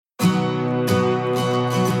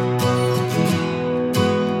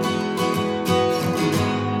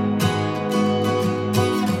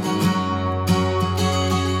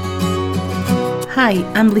Hi,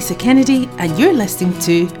 I'm Lisa Kennedy, and you're listening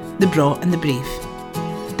to The Braw and the Brave.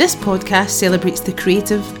 This podcast celebrates the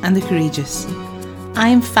creative and the courageous. I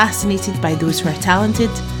am fascinated by those who are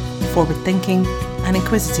talented, forward-thinking, and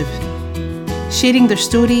inquisitive. Sharing their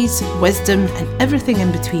stories, wisdom, and everything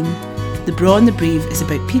in between, The Braw and the Brave is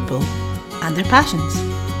about people and their passions.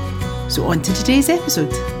 So on to today's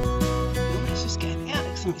episode. Let's just get into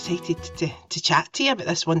it. I'm excited to chat to you about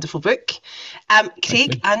this wonderful book.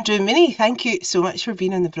 Craig Andrew Mooney, thank you so much for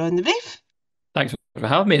being on The Braw and the Brave. Thanks for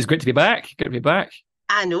having me. It's great to be back. Good to be back.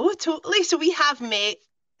 I know, totally. So we have met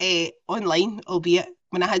online, albeit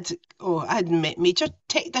when I had major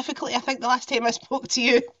tech difficulty, I think, the last time I spoke to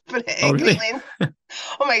you for Oh, really? Great Lane.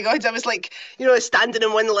 Oh my God, I was like, standing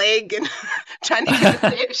on one leg and trying to get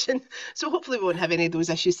reception. So hopefully we won't have any of those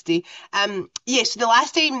issues today. So the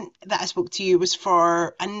last time that I spoke to you was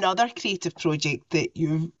for another creative project that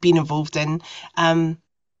you've been involved in, but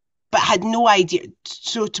had no idea.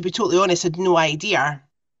 So to be totally honest, had no idea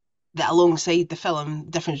that alongside the film,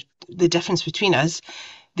 the difference between us,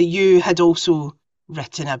 that you had also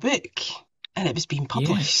written a book and it was being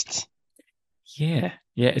published. Yeah.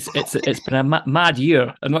 It's been a mad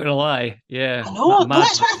year. I'm not gonna lie. Yeah, I know. Well,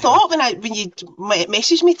 that's what I thought when you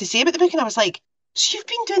messaged me to say about the book, and I was like, "So you've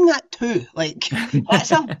been doing that too?" Like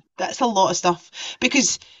that's a lot of stuff,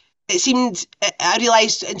 because it seemed, I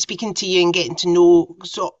realised in speaking to you and getting to know,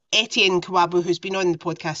 so Etienne Kawabu, who's been on the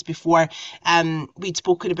podcast before, we'd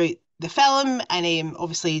spoken about the film and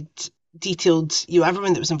obviously detailed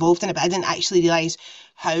everyone that was involved in it, but I didn't actually realise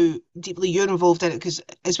how deeply you're involved in it, because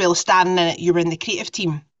as well as starring in it, you were in the creative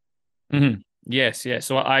team. Mm-hmm. Yes.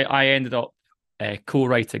 So I ended up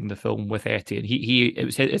co-writing the film with Etienne.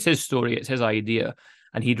 It's his story, it's his idea,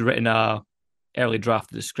 and he'd written a early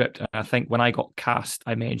draft of the script. And I think when I got cast,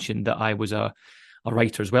 I mentioned that I was a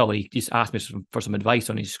writer as well. And he just asked me for some advice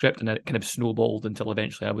on his script, and it kind of snowballed until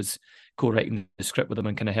eventually I was co-writing the script with him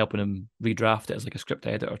and kind of helping him redraft it as like a script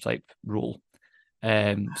editor type role.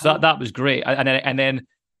 So that was great. And then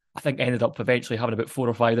I think I ended up eventually having about 4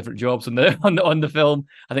 or 5 different jobs on the film.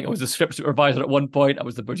 I think I was the script supervisor at one point. I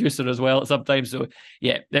was the producer as well at some time. So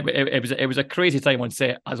yeah, it was a crazy time on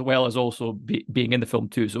set, as well as also being in the film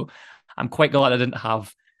too. So I'm quite glad I didn't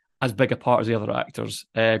have as big a part as the other actors,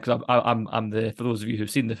 because I'm the, for those of you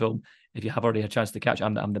who've seen the film, if you have already had a chance to catch,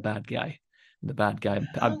 I'm the bad guy.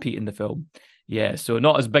 I'm Pete in the film. Yeah, so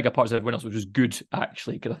not as big a part as everyone else, which was good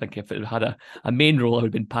actually, because I think if it had a main role, I would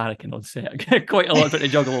have been panicking on set. Quite a lot trying to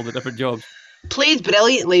juggle all the different jobs. Played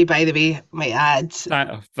brilliantly, by the way, might add.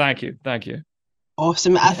 Thank you.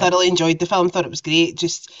 Awesome. I thoroughly enjoyed the film, thought it was great.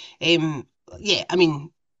 Just, I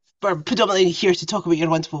mean, we're predominantly here to talk about your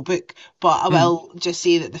wonderful book, but I will just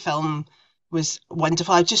say that the film was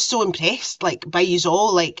wonderful. I was just so impressed, like, by you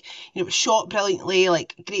all. Like, it was shot brilliantly,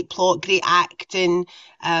 like, great plot, great acting.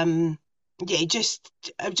 I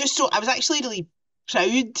was actually really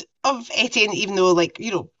proud of Etienne, even though, like,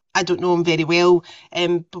 I don't know him very well.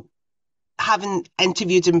 But having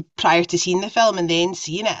interviewed him prior to seeing the film and then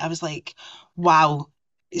seeing it, I was like, wow,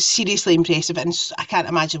 it's seriously impressive. And I can't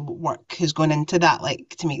imagine what work has gone into that,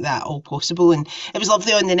 like, to make that all possible. And it was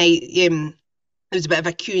lovely on the night. There was a bit of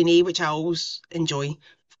a Q&A, which I always enjoy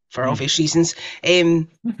for obvious reasons.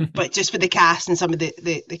 But just for the cast and some of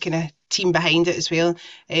the kind of team behind it as well,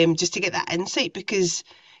 just to get that insight, because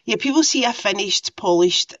people see a finished,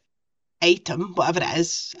 polished item, whatever it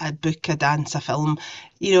is, a book, a dance, a film,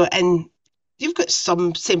 and you've got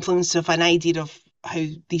some semblance of an idea of how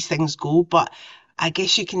these things go, but I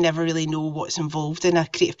guess you can never really know what's involved in a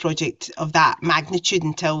creative project of that magnitude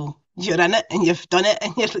until you're in it and you've done it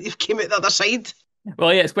and you've came out the other side.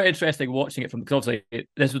 Well, yeah, it's quite interesting watching it because obviously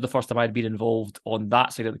this was the first time I'd been involved on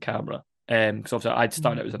that side of the camera. Because obviously I'd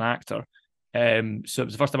started out as an actor. So it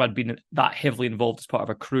was the first time I'd been that heavily involved as part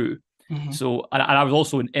of a crew. Mm-hmm. So, and I was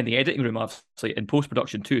also in the editing room, obviously, in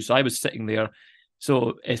post-production too. So I was sitting there.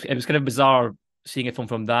 So it was kind of bizarre seeing a film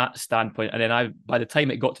from that standpoint. And then by the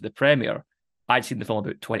time it got to the premiere, I'd seen the film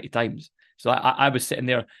about 20 times. So I was sitting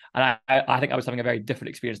there, and I think I was having a very different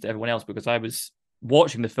experience to everyone else, because I was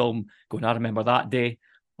watching the film going, I remember that day.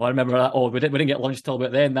 Well, I remember that. Oh, we didn't get lunch till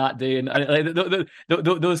about then that day, and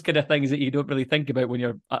those kind of things that you don't really think about when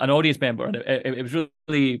you're an audience member. And it was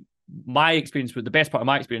really my experience. With the best part of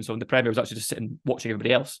my experience on the premiere was actually just sitting watching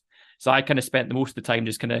everybody else. So I kind of spent the most of the time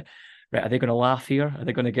just kind of, right, are they going to laugh here? Are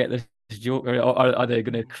they going to get this joke, or are they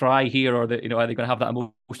going to cry here, or are they going to have that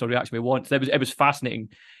emotional reaction we want? So it was fascinating,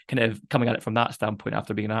 kind of coming at it from that standpoint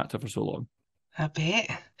after being an actor for so long. I bet.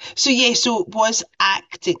 So was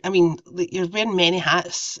acting, I mean, you're wearing many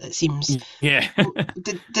hats, it seems. Yeah.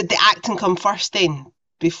 did the acting come first then,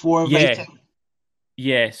 before writing?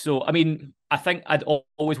 Yeah. So, I mean, I think I'd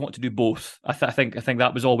always want to do both. I think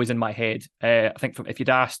that was always in my head. I think if you'd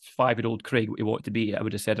asked 5-year-old Craig what he wanted to be, I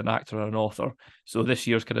would have said an actor or an author. So this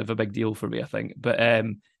year's kind of a big deal for me, I think. But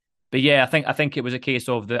yeah, I think it was a case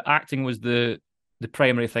of the acting was the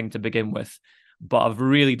primary thing to begin with, but I've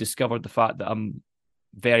really discovered the fact that I'm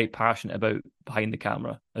very passionate about behind the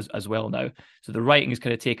camera as well now. So the writing has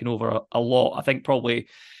kind of taken over a lot. I think probably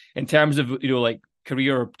in terms of like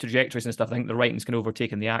career trajectories and stuff, I think the writing's kind of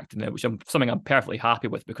overtaken the acting now, which I'm something I'm perfectly happy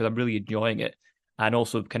with because I'm really enjoying it. And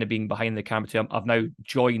also kind of being behind the camera too. I've now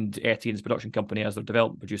joined Etienne's production company as their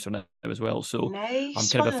development producer now as well. So I'm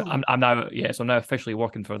Nice kind of one. I'm now so I'm now officially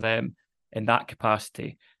working for them in that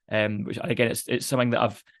capacity. Which again it's something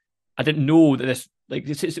that I didn't know that this like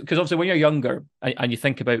because obviously when you're younger and you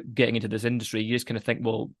think about getting into this industry, you just kind of think,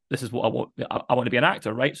 well, this is what I want. I want to be an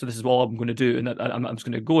actor, right? So this is all I'm going to do, and I'm just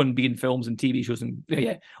going to go and be in films and TV shows, and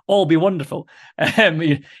yeah, all be wonderful. But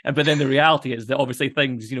then the reality is that obviously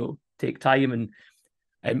things take time, and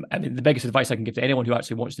I mean the biggest advice I can give to anyone who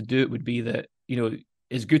actually wants to do it would be that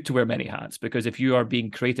it's good to wear many hats because if you are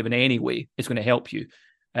being creative in any way, it's going to help you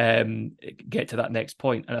get to that next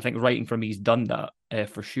point. And I think writing for me has done that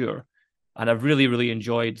for sure. And I've really, really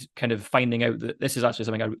enjoyed kind of finding out that this is actually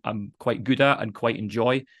something I'm quite good at and quite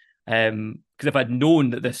enjoy. Because if I'd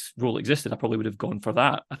known that this role existed, I probably would have gone for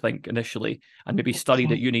that, I think, initially, and maybe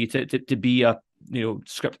studied at Okay. uni to be a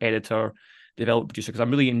script editor, development producer, because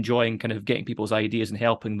I'm really enjoying kind of getting people's ideas and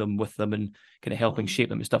helping them with them and kind of helping shape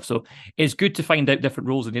them and stuff. So it's good to find out different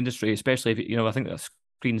roles in the industry, especially if I think that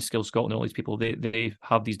Screen Skills Scotland and all these people they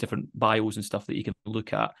have these different bios and stuff that you can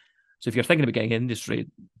look at. So if you're thinking about getting in the industry,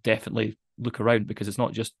 definitely look around because it's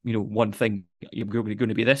not just one thing. You're going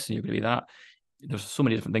to be this and you're going to be that. There's so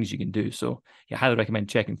many different things you can do. So yeah, I highly recommend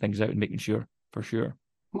checking things out and making sure for sure.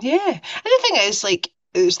 Yeah. And the thing is, like,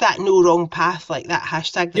 there's that no wrong path, like that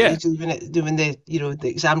hashtag that they Yeah. do when the the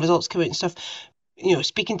exam results come out and stuff.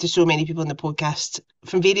 Speaking to so many people in the podcast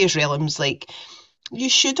from various realms, like you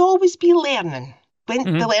should always be learning. When the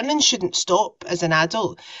Mm-hmm. learning shouldn't stop as an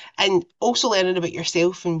adult, and also learning about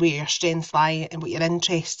yourself and where your strengths lie and what your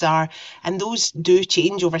interests are, and those do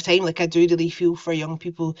change over time. Like I do really feel for young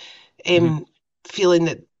people, Mm-hmm. feeling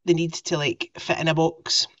that they need to like fit in a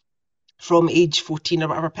box from age 14 or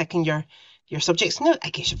whatever, picking your subjects. No,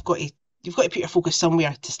 I guess you've got to put your focus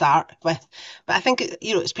somewhere to start with. But I think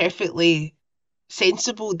it's perfectly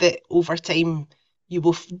sensible that over time you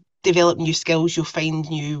will develop new skills, you'll find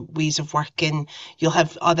new ways of working, you'll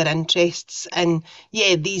have other interests, and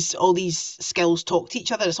yeah, these all these skills talk to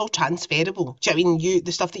each other. It's all transferable. Do you know what I mean?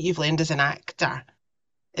 The stuff that you've learned as an actor,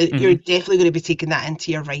 you're Mm-hmm. definitely going to be taking that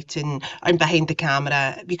into your writing and behind the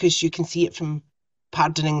camera because you can see it from,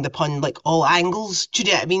 pardoning the pun, like all angles. Do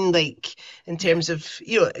you know what I mean? Like in Yeah. terms of,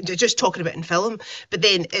 just talking about in film, but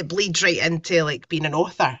then it bleeds right into like being an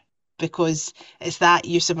author because it's that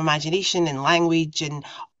use of imagination and language and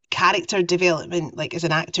character development. Like as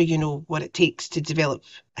an actor, you know what it takes to develop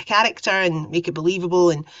a character and make it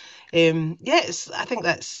believable. And yes, I think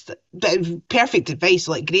that's perfect advice,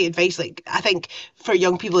 like great advice. Like I think for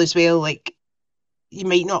young people as well, like you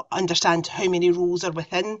might not understand how many roles are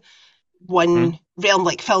within Mm-hmm. one realm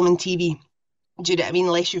like film and TV. Do you know what I mean?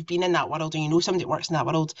 Unless you've been in that world and you know somebody that works in that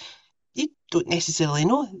world, you don't necessarily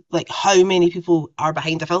know like how many people are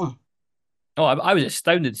behind a film. Oh, I was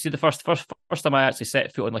astounded. See, the first time I actually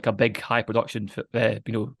set foot on like a big high production,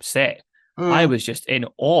 set, I Mm, was just in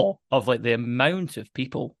awe of like the amount of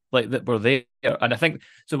people like that were there. And I think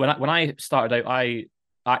so when I started out, I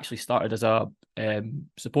actually started as a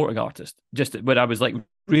supporting artist. Just when I was like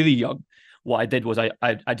really young, what I did was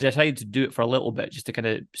I decided to do it for a little bit just to kind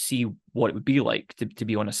of see what it would be like to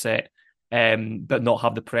be on a set but not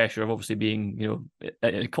have the pressure of obviously being,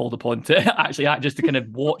 called upon to actually act, just to kind of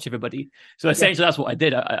watch everybody. So yeah. essentially, that's what I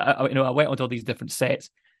did. I went onto all these different sets.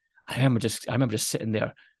 I remember just sitting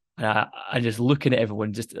there and just looking at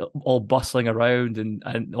everyone, just all bustling around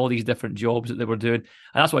and all these different jobs that they were doing. And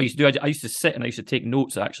that's what I used to do. I used to sit and I used to take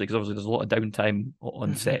notes actually, because obviously there's a lot of downtime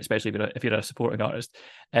on Mhm. set, especially if you're a supporting artist.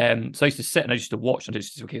 So I used to sit and I used to watch and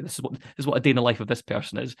just okay, this is what a day in the life of this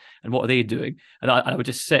person is, and what are they doing? And I would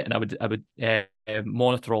just sit and I would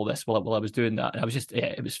monitor all this while I was doing that. And I was just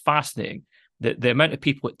it was fascinating. The amount of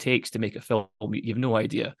people it takes to make a film, you have no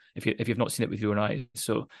idea if you've not seen it with your own eyes.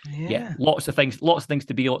 So yeah, Yeah. lots of things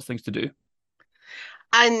to be, lots of things to do.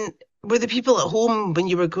 And were the people at home when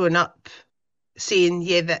you were growing up saying,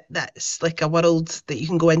 yeah, that's like a world that you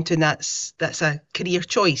can go into and that's a career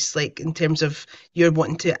choice, like in terms of you're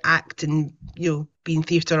wanting to act and be in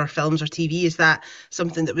theatre or films or TV? Is that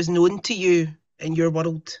something that was known to you in your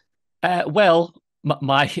world? Well,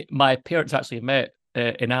 my parents actually met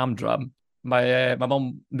in Amdram. my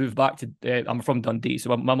mum moved back to. I'm from Dundee,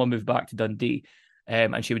 so my mum moved back to Dundee,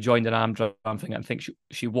 and she would join an Amdram thing. I think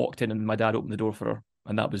she walked in, and my dad opened the door for her,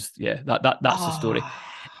 and that was that's the story. Oh.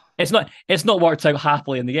 It's not worked out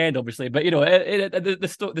happily in the end, obviously, but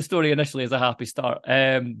the story initially is a happy start.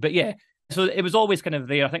 But yeah, so it was always kind of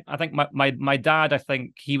there. I think my dad, I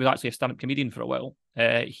think he was actually a stand-up comedian for a while.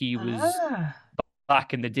 He was Ah.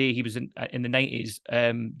 back in the day. He was in the 90s.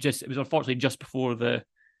 Just it was unfortunately just before the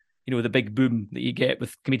big boom that you get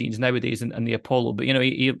with comedians nowadays and the Apollo. But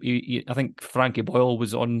I think Frankie Boyle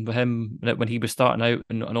was on with him when he was starting out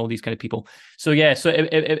and all these kind of people. So yeah, so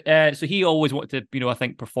he always wanted to I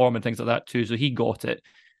think perform and things like that too. So he got it.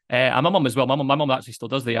 And my mum as well. My mum actually still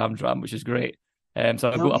does the Amdram, which is great. So I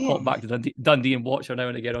pop Brilliant. back to Dundee and watch her now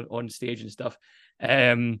and again on stage and stuff.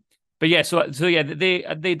 But yeah, so yeah,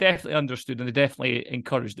 they definitely understood and they definitely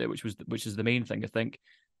encouraged it, which is the main thing I think,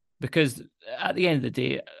 because at the end of the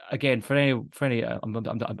day, again, for any,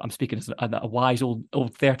 I'm speaking as a wise old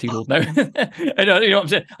 30-year-old now. I know, what I'm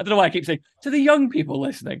saying. I don't know why I keep saying to the young people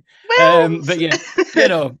listening. Well, But yeah, you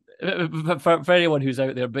know, for anyone who's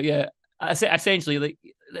out there. But yeah, essentially, like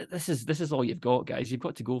this is all you've got, guys. You've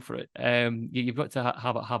got to go for it. You've got to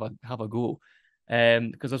have a go.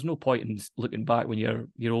 Because there's no point in looking back when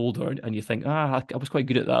you're older and you think, I was quite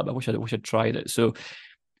good at that, but I wish I'd tried it. So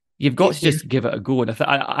you've got to mhm. just give it a go,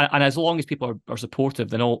 and as long as people are supportive,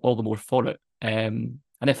 then all the more for it. And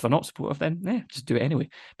if they're not supportive, then just do it anyway.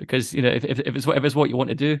 Because if it's what you want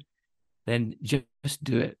to do, then just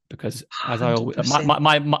do it. Because as I always, my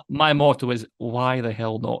 100%. my my motto is why the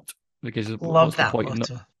hell not? Because Love what's the that point in not?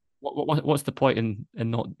 motto. What's the point in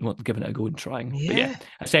not giving it a go and trying? But yeah, Yeah.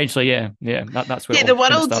 essentially, yeah, that's where it Yeah, all the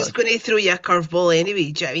kind of world is started. going to throw you a curveball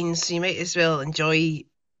anyway, do you know what I mean? So you might as well enjoy,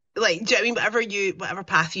 like, do you know what I mean? Whatever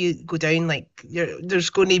path you go down, like,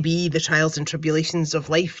 there's going to be the trials and tribulations of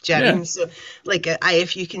life, do you know what I Yeah. mean? So, like,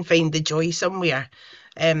 if you can find the joy somewhere,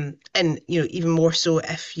 and, even more so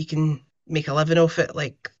if you can make a living off it,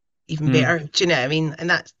 like, even Mm, better, do you know what I mean?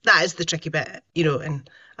 And that is the tricky bit, and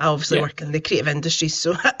I obviously yeah. work in the creative industries,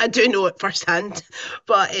 so I do know it firsthand.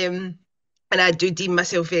 But, and I do deem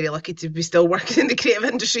myself very lucky to be still working in the creative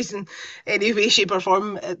industries in any way, shape, or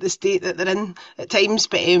form at the state that they're in at times.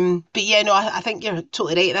 But yeah, no, I think you're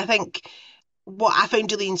totally right, and I think what I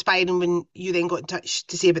found really inspiring when you then got in touch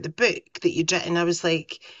to say about the book that you'd written, I was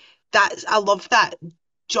like, I love that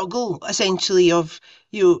juggle essentially of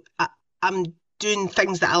I'm doing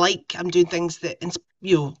things that I like, I'm doing things that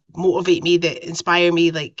motivate me, that inspire me.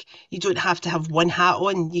 Like you don't have to have one hat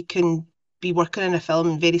on. You can be working on a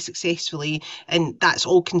film very successfully, and that's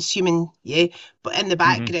all consuming, yeah. But in the Hmm.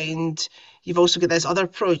 background, you've also got this other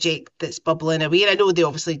project that's bubbling away. And I know they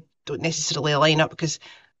obviously don't necessarily align up because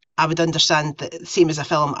I would understand that same as a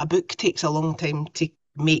film, a book takes a long time to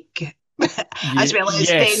make, as well as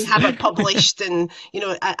then Yes. have it published. And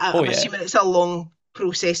Oh I'm yeah. assuming it's a long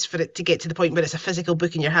process for it to get to the point where it's a physical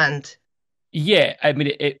book in your hand. Yeah, I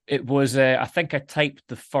mean it was I think I typed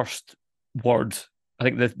the first word. I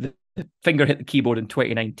think the finger hit the keyboard in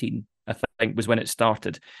 2019, I think was when it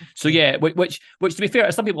started. So Okay. yeah, which to be fair,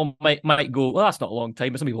 some people might go, well, that's not a long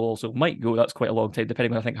time, but some people also might go, that's quite a long time,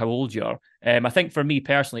 depending on I think how old you are. I think for me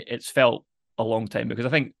personally, it's felt a long time because I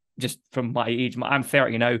think just from my age, I'm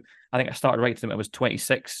 30 now. I think I started writing when I was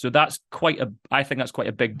 26. So I think that's quite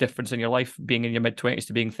a big difference in your life, being in your mid 20s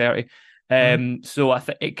to being 30. Mhm. So I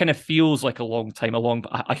think it kind of feels like a long time,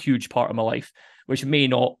 a huge part of my life, which may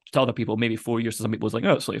not to other people, maybe 4 years. To some people, it's like,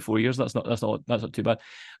 oh, it's like 4 years. That's not too bad.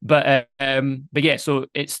 But yeah, so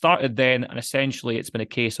it started then, and essentially, it's been a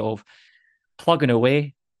case of plugging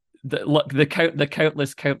away the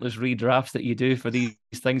countless redrafts that you do for these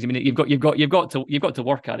things. I mean, you've got to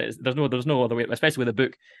work at it. There's no other way, especially with a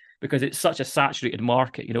book, because it's such a saturated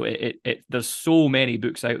market. There's so many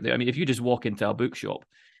books out there. I mean, if you just walk into a bookshop,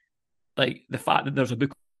 like the fact that there's a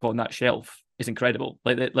book on that shelf is incredible.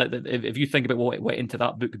 If you think about what went into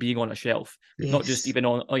that book being on a shelf, not just Yes. even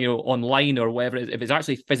on online or whatever, if it's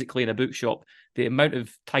actually physically in a bookshop, the amount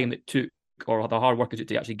of time it took or the hard work it took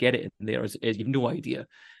to actually get it in there is you've no idea.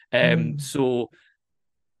 Mm. So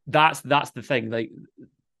that's the thing. Like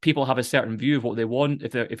people have a certain view of what they want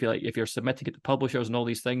if you're submitting it to publishers and all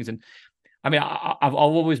these things. And I mean, I've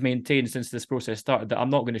always maintained since this process started that I'm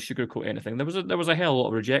not going to sugarcoat anything. There was a hell of a lot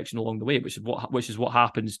of rejection along the way, which is what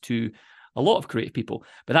happens to a lot of creative people.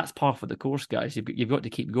 But that's part of the course, guys. You've got to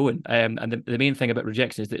keep going. And the main thing about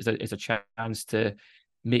rejection is that it's a chance to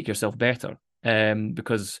make yourself better.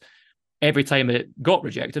 Because every time it got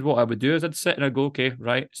rejected, what I would do is I'd sit and I'd go, okay,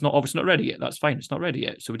 right, it's not obviously not ready yet. That's fine. It's not ready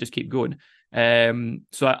yet. So we just keep going.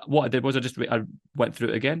 What I did was I went through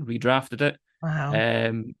it again, redrafted it, Wow.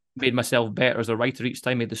 made myself better as a writer each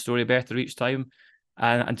time, made the story better each time,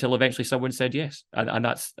 and until eventually someone said yes, and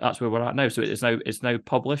that's where we're at now. So it's now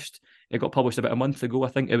published. It got published about a month ago, I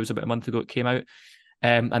think. It was about a month ago it came out,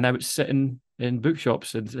 and now it's sitting in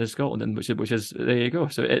bookshops in Scotland, and which is there you go.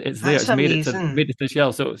 So it's there. That's It's amazing. made it to the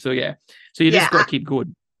shelf. So yeah. So you Yeah, just got to keep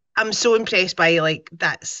going. I'm so impressed by like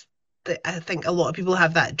that's I think a lot of people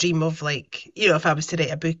have that dream of like, if I was to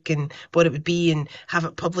write a book and what it would be and have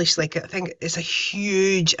it published, like I think it's a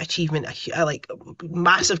huge achievement, like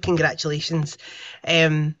massive congratulations.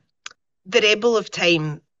 Um, The Rebel of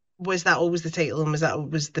Time, was that always the title and was that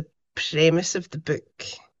always the premise of the book?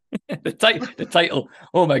 The title.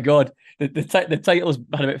 Oh my god, the title's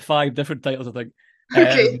had about five different titles. I think.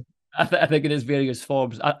 Okay. I think it is various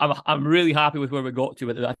forms. I'm really happy with where we got to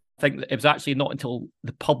with it. I think that it was actually not until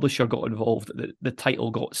the publisher got involved that the title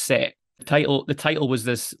got set. The title was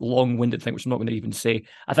this long-winded thing, which I'm not going to even say.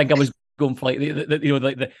 I think I was going for like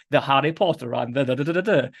like the Harry Potter and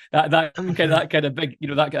Hmm. that kind of big,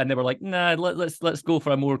 that, and they were like, nah, let's go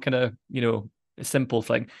for a more kind of simple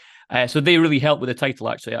thing. So they really helped with the title.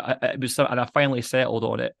 Actually, it was, and I finally settled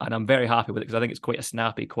on it, and I'm very happy with it because I think it's quite a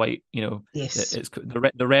snappy, quite Yes. it's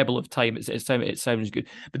the Rebel of Time. It sounds good,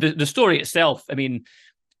 but the story itself, I mean,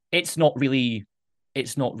 it's not really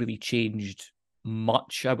it's not really changed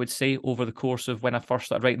much, I would say, over the course of when I first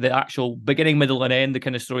started writing. The actual beginning, middle, and end, the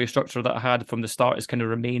kind of story structure that I had from the start has kind of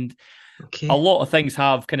remained. A Okay. lot of things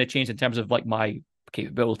have kind of changed in terms of like my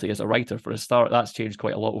capability as a writer for a start. That's changed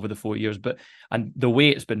quite a lot over the 4 years, but and the way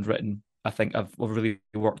it's been written, I think I've really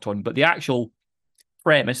worked on. But the actual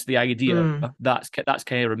premise, the idea, Mm. that's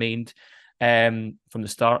kind of remained from the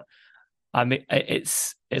start. I mean,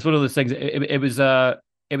 it's one of those things. It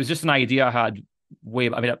was just an idea I had way.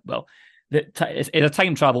 I mean, well, it's a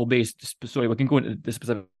time travel based story. We can go into the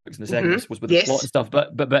specifics in a second, I Hmm. suppose, with the plot and Yes. stuff.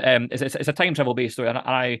 But it's a time travel based story, and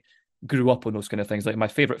I grew up on those kind of things. Like my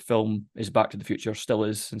favorite film is Back to the Future, still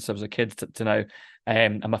is since I was a kid to now.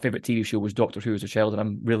 And my favorite TV show was Doctor Who as a child, and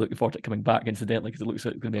I'm really looking forward to it coming back, incidentally, because it looks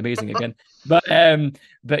like it's going to be amazing again.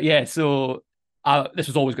 But yeah, so this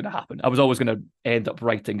was always going to happen. I was always going to end up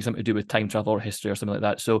writing something to do with time travel or history or something like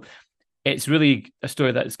that. So it's really a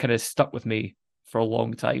story that's kind of stuck with me for a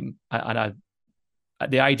long time, and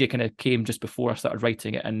the idea kind of came just before I started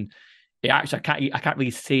writing it, and it actually I can't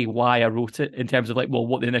really say why I wrote it in terms of like, well,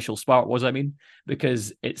 what the initial spark was. I mean,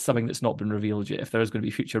 because it's something that's not been revealed yet. If there is going to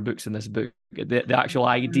be future books in this book, the actual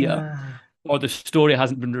idea Ah, or the story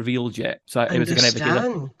hasn't been revealed yet. So it was kind of a case of,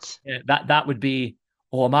 understand. yeah, that would be,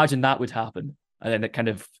 oh, imagine that would happen. And then it kind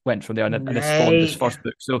of went from there, and it spawned this Right. first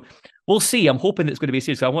book. So we'll see. I'm hoping it's going to be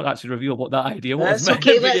serious. So I won't actually reveal what that idea was, That's but,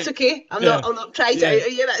 okay. but That's yeah, okay. yeah, I'll not try to yeah.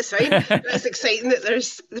 out you. That's fine. That's exciting that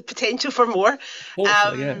there's the potential for more.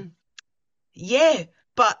 Hopefully, yeah. Um, yeah,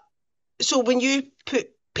 but so when you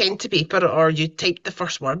put pen to paper or you typed the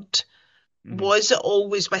first word, Mhm. was it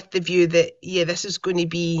always with the view that, yeah, this is going to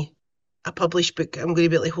be a published book? I'm going to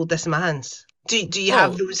be able to hold this in my hands. Do you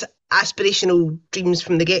have Oh, those aspirational dreams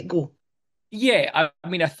from the get go? yeah. I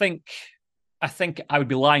mean, I think I would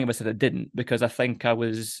be lying if I said I didn't, because I think I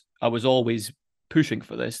was always pushing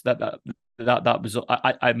for this. That was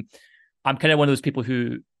I'm kind of one of those people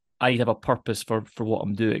who I need to have a purpose for what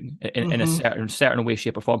I'm doing in a Hmm. certain way,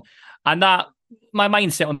 shape, or form, and that my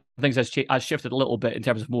mindset on things has shifted a little bit in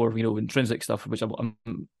terms of more intrinsic stuff, which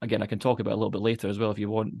again I can talk about a little bit later as well if you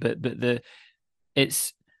want. But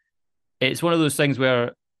it's it's one of those things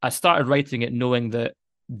where I started writing it knowing that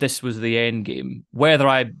this was the end game. Whether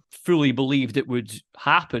I fully believed it would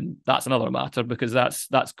happen, that's another matter, because that's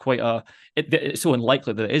quite it's so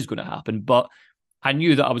unlikely that it is going to happen. But I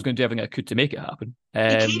knew that I was going to do everything I could to make it happen.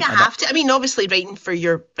 You kind of And that, have to. I mean, obviously, writing for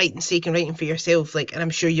your writing sake and writing for yourself, like, and I'm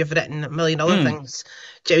sure you've written a million other mm, things.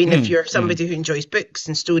 Do you know what I mean, if mm, you're mm, somebody who enjoys books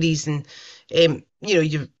and stories, and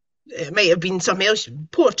you it might have been something else,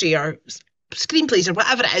 poetry or screenplays or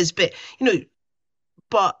whatever it is, but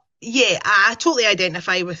but yeah, I totally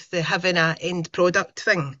identify with the having a end product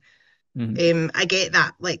thing. mm. I get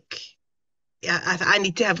that. Like, I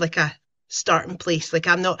need to have like a starting place. Like,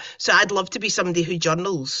 I'm not. So I'd love to be somebody who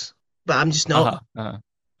journals, but I'm just not. Uh-huh, uh-huh.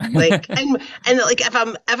 Like, and like if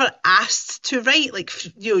I'm ever asked to write, like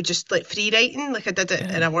just like free writing, like I did it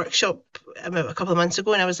in Yeah. a workshop about a couple of months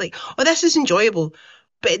ago, and I was like, oh, this is enjoyable,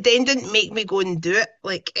 but it then didn't make me go and do it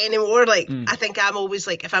like anymore. Like I Mm. think I'm always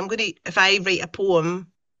like, if I write a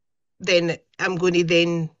poem, then I'm going to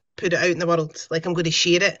then put it out in the world. Like I'm going to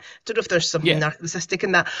share it. I don't know if there's something Yeah. narcissistic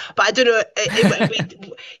in that, but I don't know.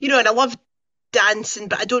 And I love dancing,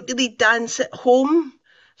 but I don't really dance at home.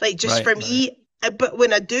 Like just Right, for right. me. But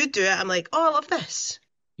when I do it, I'm like, oh, I love this.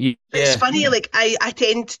 It's Yeah, funny. yeah. Like I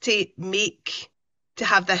tend to make. to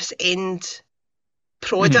have this end Mhm.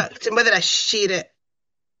 product, and whether I share it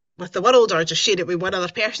with the world or just share it with one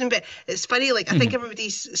other person. But it's funny, like I think Mhm.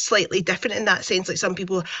 everybody's slightly different in that sense. Like some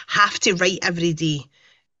people have to write every day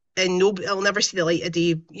and nobody will never see the light of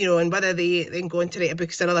day, and whether they then go on to write a book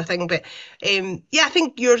is another thing. But yeah, I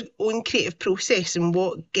think your own creative process and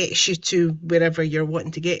what gets you to wherever you're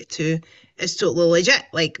wanting to get to is totally legit.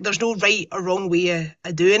 Like there's no right or wrong way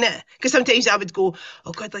of doing it. Because sometimes I would go,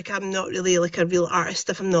 oh God, like I'm not really like a real artist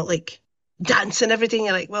if I'm not like dancing every day. And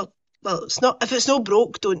you're like, well, it's not, if it's not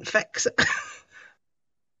broke, don't fix it.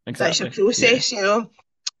 That's your Exactly. Yeah. process.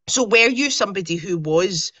 So were you somebody who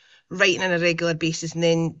was writing on a regular basis and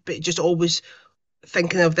then but just always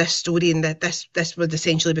thinking of this story and that this would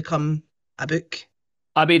essentially become a book?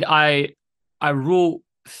 I mean, I wrote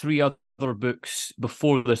three other books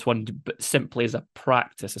before this one, but simply as a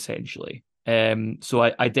practice, essentially. So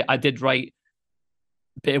I did write,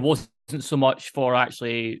 but it wasn't so much for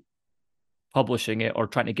actually publishing it or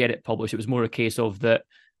trying to get it published. It was more a case of that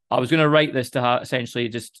I was going to write this to essentially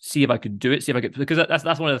just see if I could do it, see if I could, because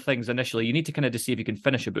that's one of the things initially. You need to kind of just see if you can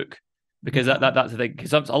finish a book, because Mhm. that's the thing.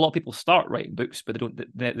 Because a lot of people start writing books, but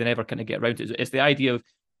they never kind of get around to it. It's the idea of,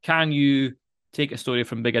 can you take a story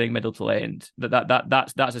from beginning, middle to end?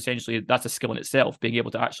 That's essentially, that's a skill in itself, being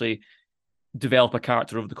able to actually develop a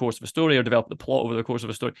character over the course of a story or develop the plot over the course of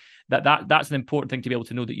a story. That's an important thing to be able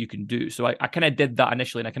to know that you can do. So I kind of did that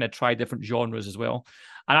initially, and I kind of tried different genres as well.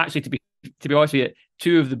 And actually, to be honest with you,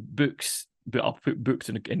 two of the books, but I'll put books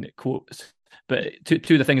in quotes, but two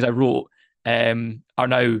of the things I wrote are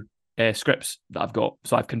now scripts that I've got.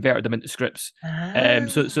 So I've converted them into scripts. Ah,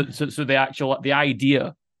 So the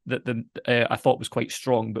idea that I thought was quite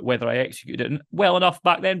strong, but whether I executed it well enough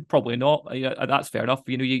back then, probably not. That's fair enough.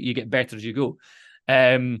 You get better as you go.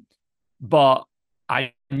 Um, but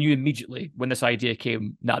I knew immediately when this idea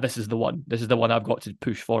came, nah, this is the one. This is the one I've got to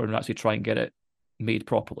push for and actually try and get it made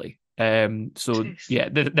properly. So interesting. yeah,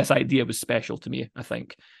 this idea was special to me, I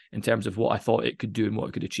think, in terms of what I thought it could do and what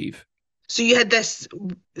it could achieve. So you had this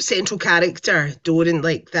central character, Doran,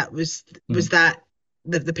 like that was Mhm. that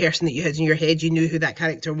the person that you had in your head, you knew who that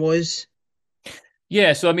character was?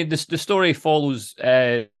 Yeah, so I mean, the story follows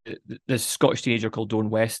this Scottish teenager called Dorn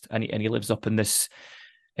West, and he lives up in this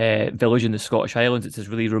village in the Scottish Highlands. It's this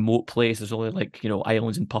really remote place. There's only like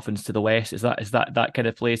islands and puffins to the west. Is that kind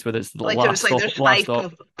of place where it's the Like it was last like stop? there's Last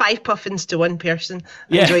stop. five puffins to one person.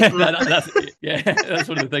 I Yeah, enjoyed that. that's yeah, that's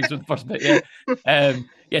one of the things with the first bit. Yeah,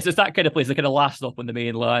 yeah. So it's that kind of place, the kind of last stop on the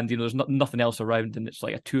mainland. There's nothing else around, and it's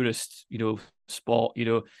like a tourist, spot.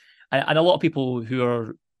 And a lot of people who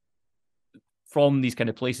are from these kind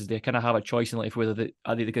of places, they kind of have a choice in life whether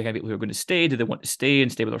are they the kind of people who are going to stay? Do they want to stay and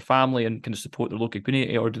stay with their family and kind of support their local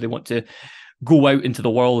community, or do they want to go out into the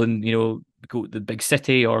world and go to the big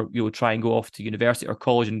city, or try and go off to university or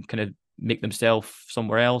college and kind of make themselves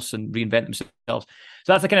somewhere else and reinvent themselves?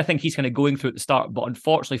 So that's the kind of thing he's kind of going through at the start. But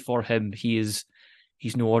unfortunately for him, he's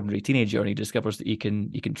no ordinary teenager, and he discovers that he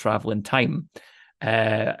can travel in time,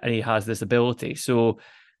 and he has this ability. So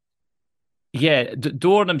yeah,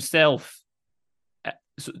 Dorn himself,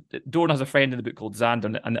 so Dorn has a friend in the book called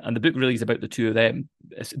Xander, and the book really is about the two of them.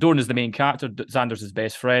 Dorn is the main character, Xander's his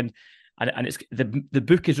best friend, and it's the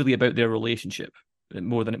book is really about their relationship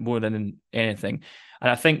more than anything.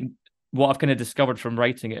 And I think what I've kind of discovered from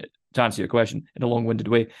writing it, to answer your question in a long-winded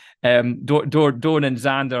way, Dorn and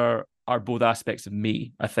Xander are both aspects of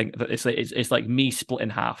me. I think that it's like me split in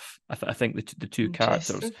half. I think the two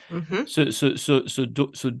characters. Interesting.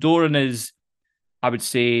 Hmm. So Doran is, I would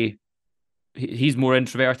say, he's more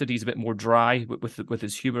introverted. He's a bit more dry with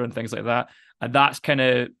his humor and things like that. And that's kind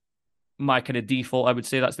of my kind of default. I would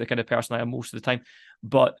say that's the kind of person I am most of the time.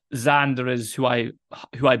 But Xander is who I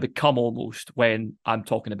become almost when I'm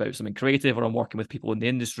talking about something creative or I'm working with people in the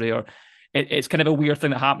industry, or it's kind of a weird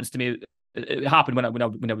thing that happens to me. It happened when I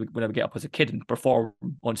would get up as a kid and perform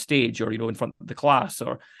on stage, or in front of the class,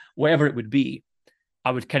 or whatever it would be. I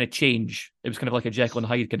would kind of change. It was kind of like a Jekyll and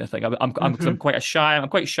Hyde kind of thing. Because I'm Hmm. quite shy. I'm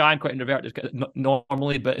quite shy. I'm quite introverted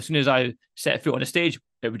normally, but as soon as I set a foot on a stage,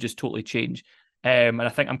 it would just totally change. And I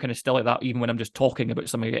think I'm kind of still like that even when I'm just talking about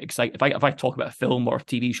something I get excited. If I talk about a film or a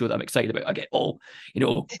TV show that I'm excited about, I get all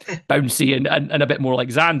bouncy and a bit more like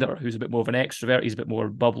Xander, who's a bit more of an extrovert. He's a bit more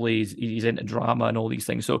bubbly. He's into drama and all these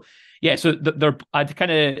things. So yeah, so they're I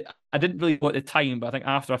didn't really know at the time, but I think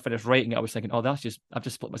after I finished writing it, I was thinking, oh, I've just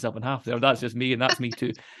split myself in half there. That's just me, and that's me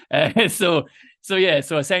too. So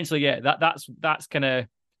essentially, yeah, that's kind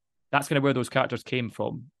of where those characters came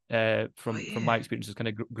from, Oh from yeah. my experiences, kind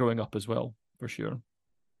of growing up as well, for sure.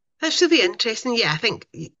 That's really interesting. Yeah, I think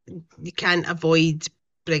you can't avoid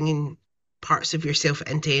bringing. parts of yourself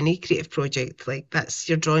into any creative project. Like that's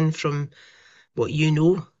you're drawing from what you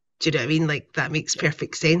know. Do you know what I mean? Like that makes Yeah.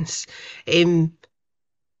 perfect sense. Um,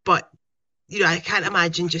 but I can't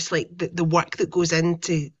imagine just like the work that goes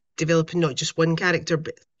into developing not just one character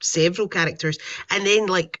but several characters. And then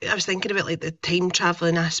like I was thinking about like the time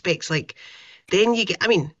traveling aspects. Like then you get, I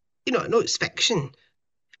mean, I know it's fiction,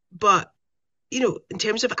 but in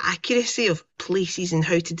terms of accuracy of places and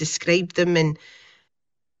how to describe them, and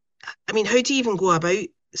I mean, how do you even go about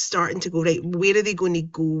starting to go, right, where are they going to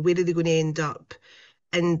go? Where are they going to end up?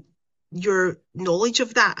 And your knowledge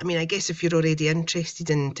of that, I mean, I guess if you're already interested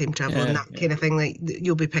in time travel and Yeah, that yeah, kind of thing, like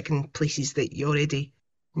you'll be picking places that you already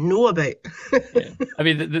know about, yeah. I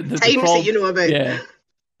mean, the times that problem, you know about. yeah.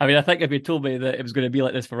 I mean, I think if you told me that it was going to be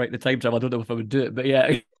like this for the time travel, I don't know if I would do it. But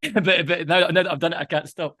yeah, but now that I've done it, I can't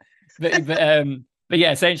stop. But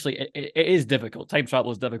yeah, essentially, it is difficult. Time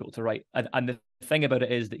travel is difficult to write, and the thing about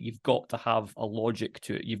it is that you've got to have a logic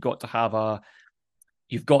to it. You've got to have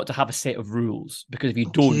a set of rules, because if you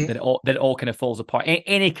don't, Okay. then it all kind of falls apart.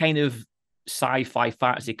 Any kind of sci-fi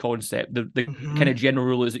fantasy concept, the kind Hmm. of general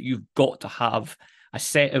rule is that you've got to have a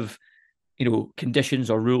set of conditions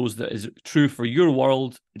or rules that is true for your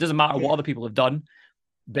world. It doesn't matter Yeah. what other people have done,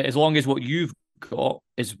 but as long as what you've got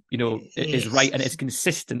is right and it's Yes.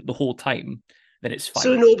 consistent the whole time, then it's So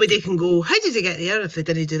fine. So, nobody can go, how did they get there if they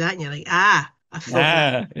didn't do that? And you're like, I thought of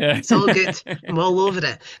that. yeah. It's all good. I'm all over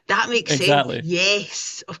it. That makes sense. Exactly.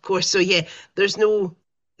 Yes, of course. So yeah, there's no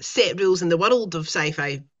set rules in the world of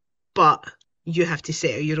sci-fi, but you have to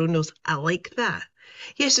set out your own rules. I like that.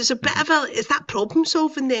 Yes, it's a bit Mhm. of a, is that problem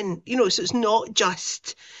solving then? So it's not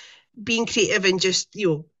just being creative and just,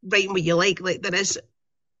 writing what you like. Like there is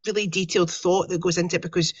really detailed thought that goes into it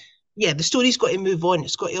because yeah, the story's got to move on.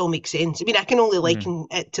 It's got to all make sense. I mean, I can only Mhm. liken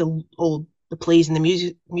it to all the plays and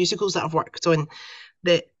the musicals that I've worked on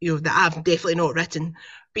that that I've definitely not written.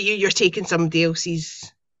 But you're taking somebody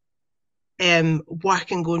else's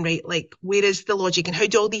work and going, right, like where is the logic and how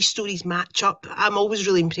do all these stories match up? I'm always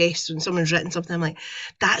really impressed when someone's written something. I'm like,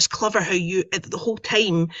 that's clever how you the whole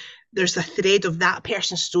time there's a thread of that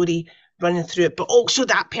person's story running through it, but also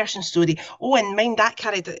that person's story. Oh, and mind that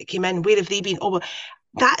character that came in, where have they been? Oh, well,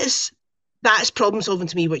 that is problem solving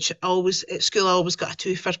to me, which I always at school I always got a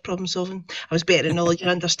two for problem solving. I was better at knowledge and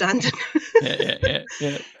understanding. Yeah, yeah, yeah,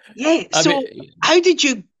 yeah. Yeah. I So mean, how did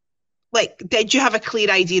you did you have a clear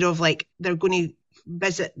idea of like they're going to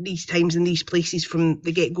visit these times and these places from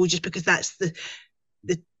the get go, just because that's the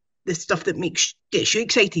the stuff that gets you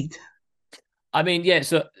excited? yeah.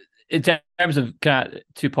 So in terms of kind of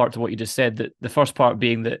two parts of what you just said, that the first part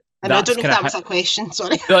being that And I don't that's know if kind of that how. was a question.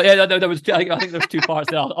 Sorry. No, yeah, no, there was. I think there's two parts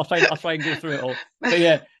there. I'll try and go through it all. But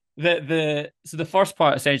yeah, so the first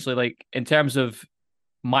part essentially, like in terms of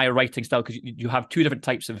my writing style, because you have two different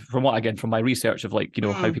types of, from my research of like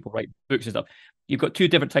how Mm, people write books and stuff. You've got two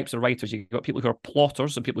different types of writers. You've got people who are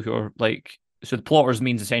plotters and people who are like. So the plotters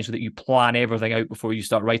means essentially that you plan everything out before you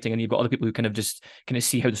start writing, and you've got other people who kind of just kind of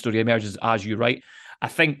see how the story emerges as you write. I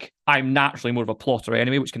think I'm naturally more of a plotter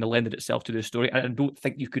anyway, which kind of lended itself to the story. And I don't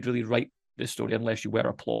think you could really write this story unless you were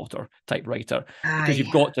a plotter type writer, because you've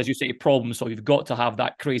aye. got to, as you say, problem solve. You've got to have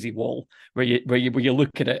that crazy wall where you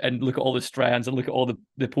look at it and look at all the strands and look at all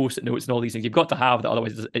the post-it notes and all these things. You've got to have that,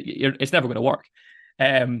 otherwise it's never going to work.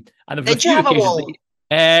 And there was a Did you few have a occasions wall?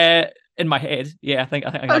 in my head, yeah, I think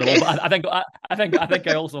I had a wall, Okay. but I think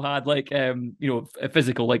I also had like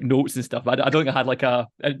physical like notes and stuff. But I don't think I had like a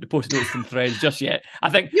post notes and threads just yet. I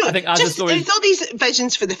think as the Just stories, it's all these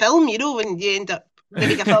visions for the film, when you end up they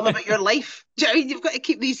make a film about your life. Do you know what I mean? You've got to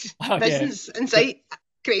keep these oh yeah, visions in but sight.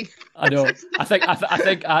 Great. I know. I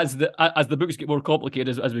think as the books get more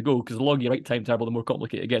complicated as we go, because the longer you write time travel, the more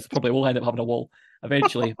complicated it gets. Probably we'll end up having a wall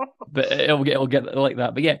eventually, but it'll get like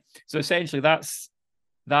that. But yeah, so essentially that's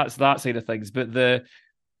that side of things. But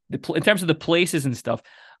in terms of the places and stuff,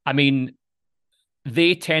 I mean,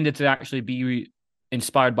 they tended to actually be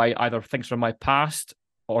inspired by either things from my past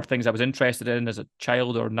or things I was interested in as a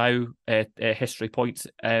child or now history points.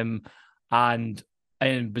 And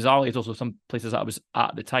bizarrely, it's also some places that I was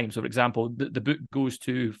at the time. So, for example, the book goes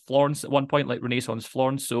to Florence at one point, like Renaissance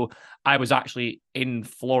Florence. So I was actually in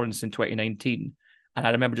Florence in 2019. And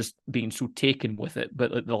I remember just being so taken with it,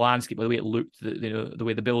 but the landscape, the way it looked, the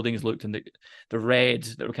way the buildings looked, and the red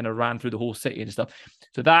that were kind of ran through the whole city and stuff.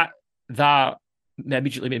 So that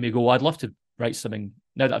immediately made me go, I'd love to write something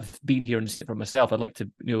now that I've been here and seen it for myself. I'd like to,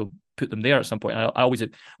 put them there at some point. I always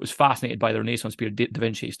was fascinated by the Renaissance period, Da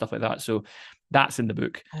Vinci, stuff like that. So that's in the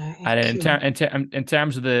book. And then Cool. in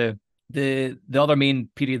terms of the other main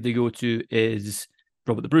period they go to is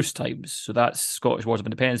Robert the Bruce times. So that's Scottish Wars of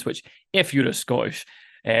Independence, which if you're a Scottish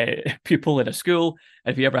pupil in a school.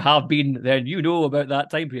 If you ever have been, then you know about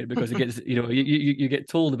that time period because it gets, you get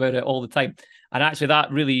told about it all the time. And actually,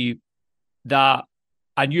 that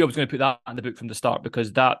I knew I was going to put that in the book from the start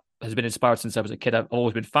because that has been inspired since I was a kid. I've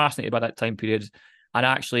always been fascinated by that time period, and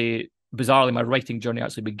actually, bizarrely, my writing journey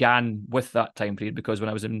actually began with that time period because when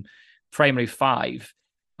I was in primary five,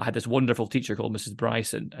 I had this wonderful teacher called Mrs.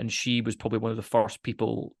 Bryson, and she was probably one of the first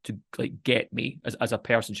people to like get me as a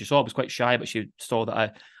person. She saw I was quite shy, but she saw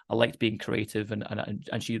that I liked being creative, and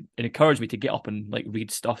she encouraged me to get up and like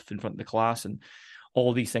read stuff in front of the class and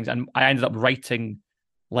all these things. And I ended up writing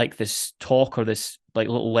like this talk or this like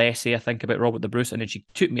little essay, I think, about Robert the Bruce. And then she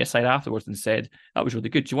took me aside afterwards and said, "That was really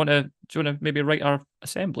good. Do you want to maybe write our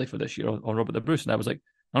assembly for this year on Robert the Bruce?" And I was like,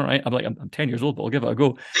 "All right." I'm 10 years old, but I'll give it a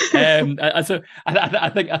go. And so I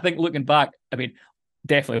think looking back, I mean,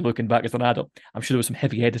 definitely looking back as an adult, I'm sure there was some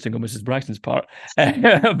heavy editing on Mrs. Bryson's part.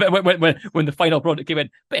 But when the final product came in,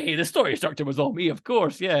 but hey, the story structure was all me, of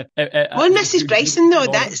course. Yeah. Well, Mrs. Bryson, though,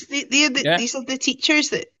 Honor. Yeah. these are the teachers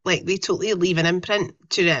that like they totally leave an imprint.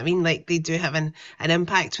 Do you know what I mean? Like they do have an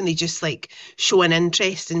impact when they just like show an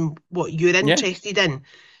interest in what you're Yeah. interested in.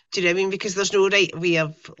 Do you know what I mean? Because there's no right way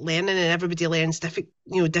of learning, and everybody learns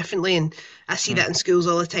differently. And I see Mm. that in schools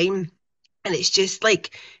all the time. And it's just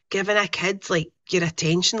like giving a kid like your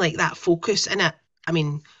attention, like that focus in it. I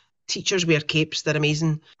mean, teachers wear capes, they're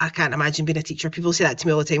amazing. I can't imagine being a teacher. People say that to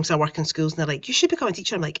me all the time because I work in schools and they're like, you should become a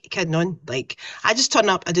teacher. I'm like, kidding on. Like, I just turn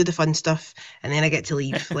up, I do the fun stuff, and then I get to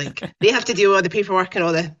leave. Like, they have to deal with all the paperwork and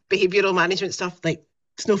all the behavioural management stuff. Like,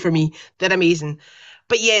 it's no for me. They're amazing.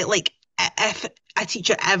 But yeah, like, if a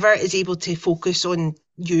teacher ever is able to focus on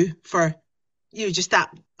you for just that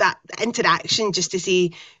interaction, just to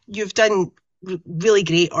say you've done really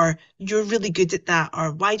great, or you're really good at that,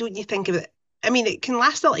 or why don't you think of it? I mean, it can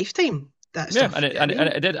last a lifetime, that Yeah, stuff. and Do it you know and, what it, I and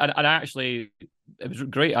mean? it did, and I actually, it was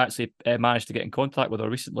great. I actually managed to get in contact with her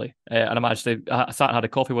recently, and I managed to. I sat and had a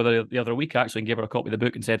coffee with her the other week actually, and gave her a copy of the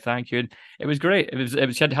book and said thank you. And it was great. It was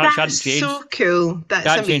she That's hadn't so changed. cool. She That's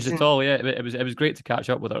hadn't changed at amazing. all. Yeah, it was great to catch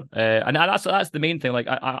up with her. And that's the main thing. Like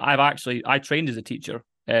I've actually I trained as a teacher,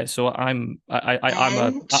 so Interesting.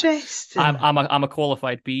 I'm a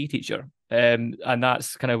qualified PE teacher. And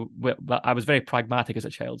that's kind of I was very pragmatic as a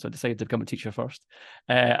child, so I decided to become a teacher first,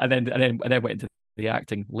 and then went into the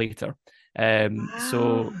acting later. Wow.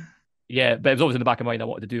 So yeah, but it was always in the back of my mind I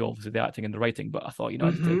wanted to do obviously the acting and the writing, but I thought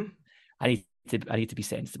Mm-hmm. I need to be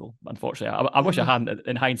sensible. Unfortunately, I wish I hadn't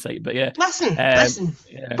in hindsight, but yeah, Listen, um, listen.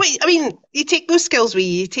 yeah, But I mean, you take those skills with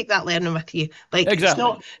you, you take that learning with you. Like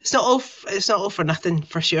exactly. it's not all for nothing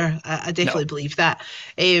for sure. I definitely No, believe that.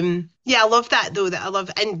 Yeah, I love that though. That I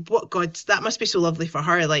love, and what God, that must be so lovely for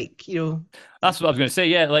her. Like that's what I was going to say.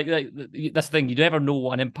 Yeah, like that's the thing. You never know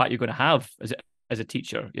what an impact you're going to have as a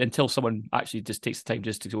teacher until someone actually just takes the time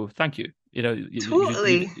just to go, thank you.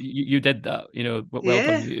 totally. You did that. Well done,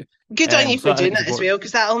 Yeah, you. good on you So for I think doing it's that as important. well,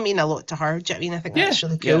 because that'll mean a lot to her. Do you know what I mean? I think Yeah, that's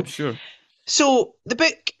really yeah, I'm cool. sure. So the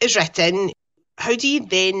book is written. How do you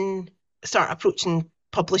then start approaching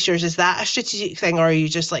publishers? Is that a strategic thing, or are you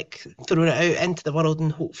just like throwing it out into the world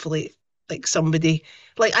and hopefully like somebody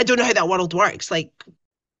like I don't know how that world works. Like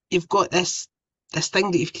you've got this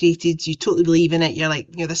thing that you've created, you totally believe in it, you're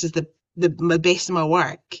like, this is the my best of my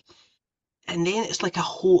work. And then it's like a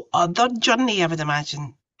whole other journey, I would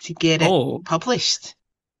imagine, to get it Oh, published.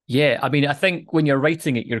 yeah, I mean, I think when you're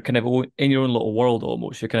writing it, you're kind of in your own little world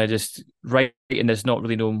almost. You're kind of just writing this, not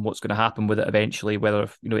really knowing what's going to happen with it eventually, whether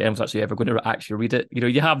anyone's actually ever going to actually read it.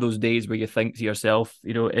 You have those days where you think to yourself,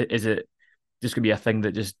 is it just going to be a thing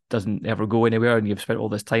that just doesn't ever go anywhere, and you've spent all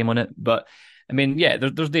this time on it? But I mean, yeah,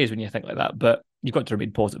 there's days when you think like that, but you've got to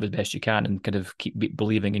remain positive as best you can and kind of keep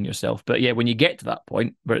believing in yourself. But yeah, when you get to that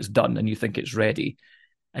point where it's done and you think it's ready,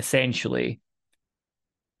 essentially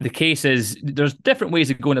the case is there's different ways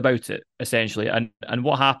of going about it essentially, and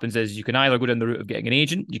what happens is you can either go down the route of getting an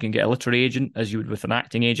agent. You can get a literary agent as you would with an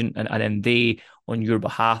acting agent, and then they on your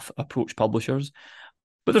behalf approach publishers.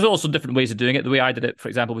 But there's also different ways of doing it. The way I did it, for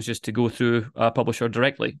example, was just to go through a publisher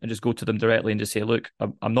directly and just go to them directly and just say, look,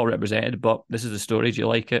 I'm not represented, but this is the story, do you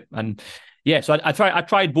like it? And yeah, so I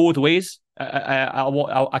tried both ways.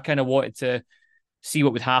 I kind of wanted to see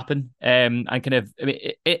what would happen, and kind of, I mean,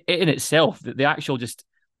 it in itself, the actual just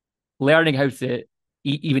learning how to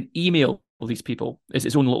even email these people is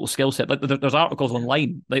its own little skill set. Like there's articles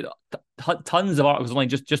online, like tons of articles online,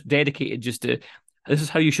 just dedicated just to this is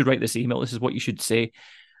how you should write this email. This is what you should say.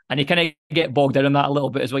 And you kind of get bogged down in that a little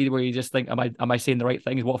bit as well, where you just think, am I saying the right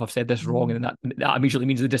things? What if I've said this wrong? And then that immediately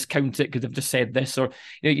means they discount it because I've just said this, or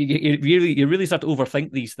you really start to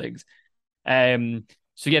overthink these things.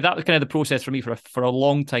 So yeah, that was kind of the process for me for a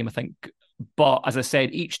long time. I think But as I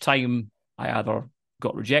said, each time I either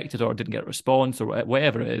got rejected or didn't get a response or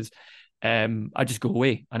whatever it is, I just go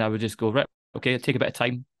away and I would just go, right, okay, take a bit of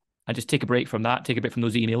time and just take a break from that, take a break from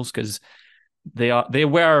those emails because they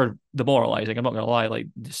were demoralizing. I'm not going to lie, like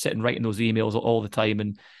just sitting writing those emails all the time,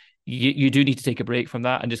 and you do need to take a break from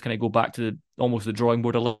that and just kind of go back to almost the drawing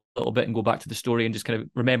board a little bit and go back to the story and just kind of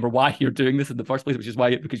remember why you're doing this in the first place, which is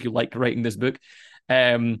why because you like writing this book.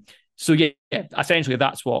 Um, so yeah, essentially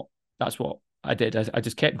that's what I did. I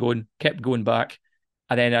just kept going back,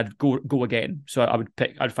 and then I'd go again. So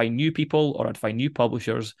I'd find new people or I'd find new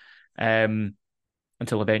publishers. Um,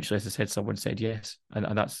 until eventually, as I said, someone said yes,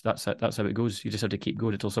 and that's how it goes. You just have to keep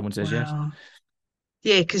going until someone says yes. Wow.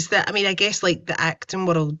 Yeah, because that, I mean, I guess like the acting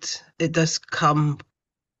world, it does come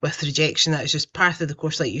with rejection. That is just part of the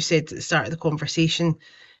course, like you said at the start of the conversation.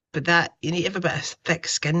 But that, you need to have a bit of thick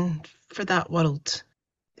skin for that world.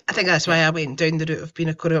 I think that's why Yeah. I went down the route of being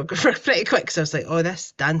a choreographer pretty quick. Because I was like, oh,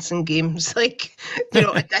 this dancing game's like,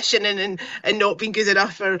 auditioning and not being good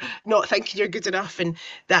enough or not thinking you're good enough. And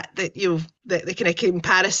the kind of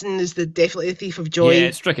comparison is definitely the thief of Yeah, joy.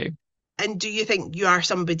 it's tricky. And do you think you are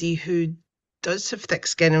somebody who does have thick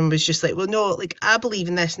skin and was just like, well, no, like I believe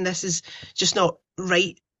in this and this is just not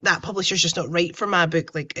right. That publisher's just not right for my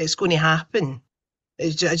book. Like it's going to happen. I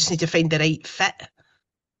just need to find the right fit.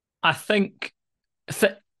 I think,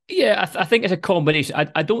 th- yeah, I think it's a combination.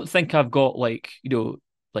 I don't think I've got like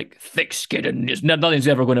like thick skin and just nothing's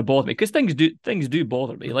ever going to bother me because things do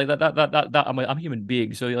bother me like that I'm a human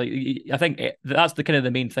being, so like I think that's the kind of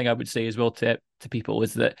the main thing I would say as well to people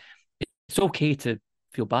is that it's okay to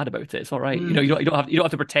feel bad about it. It's all right. Mm. You don't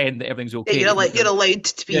have to pretend that everything's Yeah, okay. you're allowed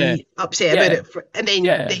to Yeah, be upset about yeah, it, and then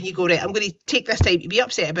yeah. you go right. I'm going to take this time to be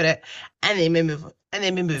upset about it, and then we move, and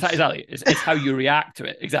then we It's how, move. exactly. It's how you react to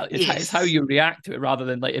it. Exactly. It's how Yes. you react to it rather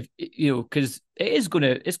than like if because it's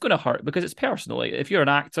gonna hurt because it's personal. Like if you're an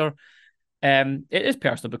actor, it is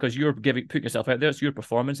personal because you're putting yourself out there. It's your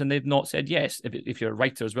performance, and they've not said yes. If you're a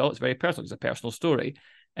writer as well, it's very personal. It's a personal story.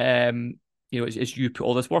 Um, it's you put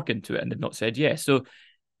all this work into it, and they've not said yes. So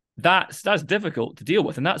that's difficult to deal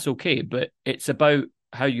with, and that's okay. But it's about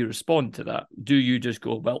how you respond to that. Do you just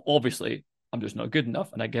go, well, obviously, I'm just not good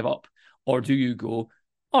enough, and I give up, or do you go,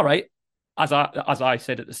 all right, as I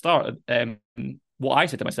said at the start, what I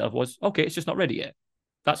said to myself was, okay, it's just not ready yet.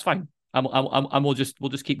 That's fine. And we'll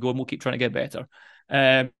just keep going. We'll keep trying to get better.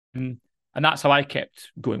 And that's how I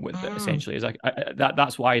kept going with it. Mm. Essentially, is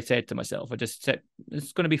that's why I said to myself, I just said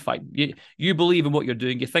it's going to be fine. You believe in what you're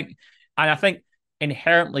doing. You think, and I think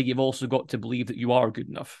inherently you've also got to believe that you are good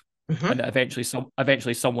enough and Hmm. that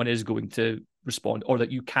eventually someone is going to respond or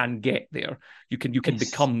that you can get there. You can Yes.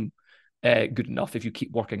 become good enough if you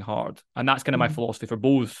keep working hard, and that's kind of my Mm. philosophy for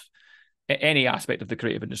both any aspect of the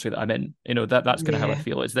creative industry that I'm in. That's kind of how I Yeah.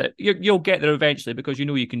 feel, is that you'll get there eventually because you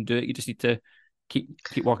know you can do it. You just need to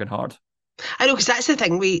keep working hard. I know because that's the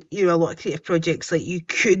thing. A lot of creative projects, like you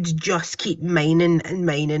could just keep mining and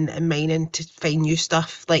mining and mining to find new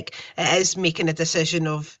stuff. Like it is making a decision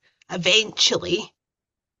of eventually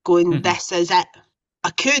going, Hmm. this is it. I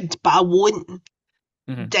could, but I won't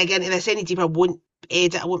Hmm. dig into this any deeper. I won't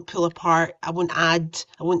edit. I won't pull apart. I won't add.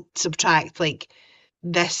 I won't subtract. Like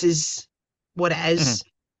this is what it Hmm. is.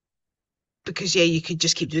 Because yeah, you could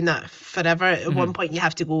just keep doing that forever. At one Hmm. point, you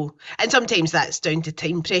have to go, and sometimes that's down to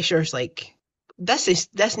time pressures. Like this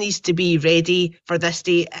needs to be ready for this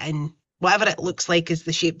date, and whatever it looks like is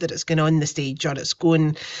the shape that it's going on the stage, or it's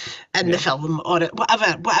going in the Yeah. film, or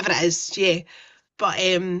whatever it is. Yeah, but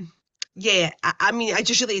yeah, I mean, I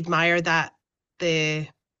just really admire that the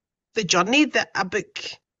the journey that a book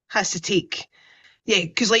has to take. Yeah,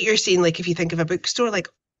 because like you're saying, like if you think of a bookstore, like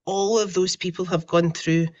all of those people have gone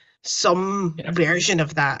through some Yeah. version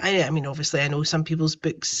of that. I mean, obviously, I know some people's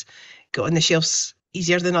books get on the shelves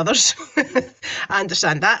easier than others. I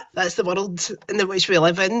understand that. That's the world in the which we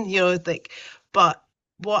live in, like, but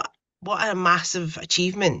what what a massive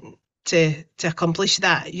achievement to accomplish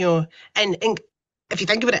that, and if you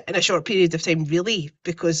think about it in a short period of time, really,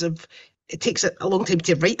 because of it takes a long time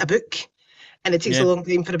to write a book and it takes a Yeah. long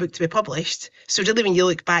time for a book to be published. So really, when you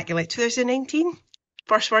look back, you're like 2019,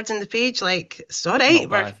 first words in the page, like it's all right. Not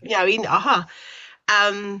bad. I mean,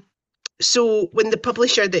 Um, so when the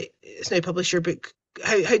publisher that is now published your book,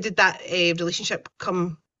 how did that relationship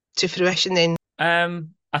come to fruition then?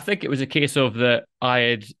 I think it was a case of that I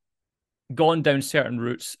had gone down certain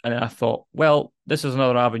routes, and I thought, well, this is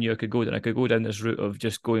another avenue I could go down. I could go down this route of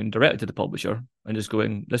just going directly to the publisher and just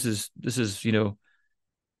going, this is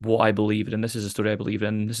what I believe in, and this is a story I believe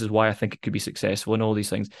in, this is why I think it could be successful, and all these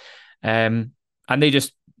things. And they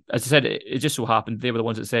just, as I said, it just so happened they were the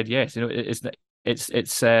ones that said yes.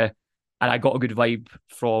 It's and I got a good vibe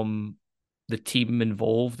from the team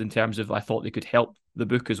involved in terms of I thought they could help the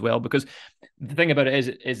book as well. Because the thing about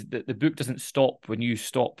it is that the book doesn't stop when you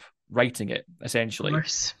stop writing it, Of essentially.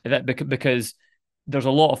 course. That because there's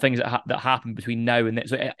a lot of things that happen between now and then.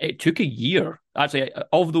 So it took a year. Actually,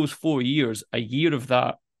 of those 4 years, a year of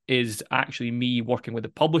that is actually me working with the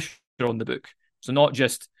publisher on the book. So not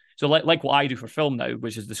just so like what I do for film now,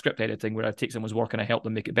 which is the script editing, where I take someone's work and I help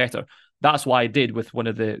them make it better. That's what I did with one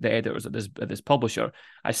of the editors at this publisher.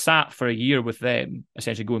 I sat for a year with them,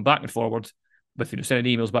 essentially going back and forward with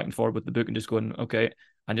sending emails back and forward with the book and just going okay,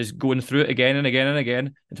 and just going through it again and again and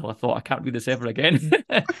again until I thought I can't read this ever again.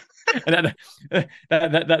 And then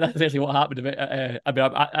that's essentially what happened to me. I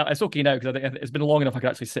mean, it's okay now because I think it's been long enough I can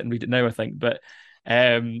actually sit and read it now. I think, but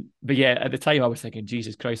yeah, at the time I was thinking,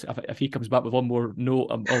 Jesus Christ, if he comes back with one more note,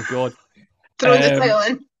 oh God, Throwing the um, title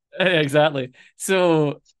in. exactly.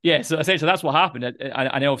 So yeah, so essentially that's what happened,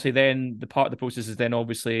 and obviously then the part of the process is then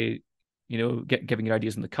obviously giving your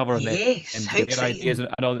ideas on the cover and then Yes, to how get their ideas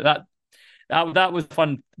exciting. and all that. That was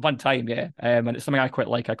fun time, yeah. And it's something I quite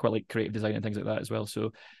like. I quite like creative design and things like that as well.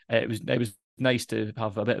 So it was nice to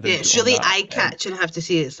have a bit of Yeah, input it's on really that. eye-catching, I have to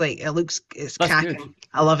say. It's like, it's That's good. cracking.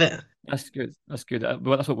 I love it. That's good. That's good.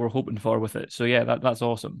 Well, that's what we're hoping for with it. So yeah, that's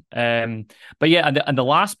awesome. But yeah, and the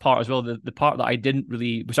last part as well, the part that I didn't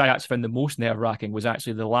really, which I actually found the most nerve wracking, was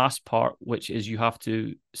actually the last part, which is you have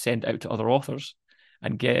to send out to other authors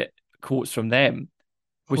and get quotes from them,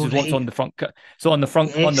 which All is what's right. on the front. So on the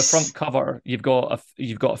Yes. front cover, you've got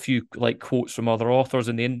a few like quotes from other authors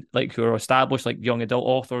like who are established, like young adult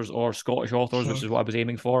authors or Scottish authors, which Okay. is what I was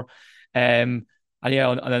aiming for. And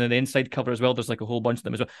yeah, and then on the inside cover as well, there's like a whole bunch of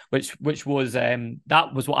them as well, which was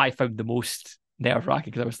that was what I found the most nerve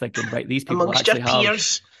wracking because I was thinking, right, these people Amongst your actually have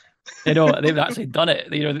peers. they've actually done it.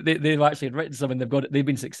 They've actually written something. They've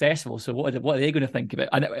been successful. So what are they going to think of it?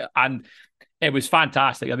 And it was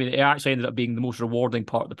fantastic. I mean, it actually ended up being the most rewarding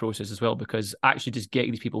part of the process as well because actually just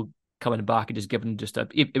getting these people coming back and just giving just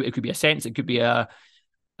it could be a sense, it could be a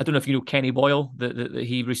I don't know if you know Kenny Boyle that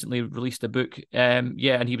he recently released a book.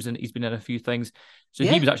 Yeah, and he's been in a few things. So he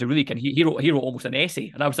Yeah, was actually really kind. He wrote almost an essay,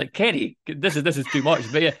 and I was like, Kenny, this is too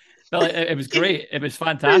much. But yeah, but it was great. It was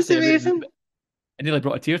that's fantastic. amazing. It nearly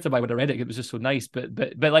brought a tear to my when I read it. It was just so nice. But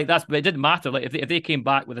like but it didn't matter. Like if they came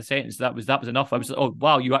back with a sentence that was enough. I was like, oh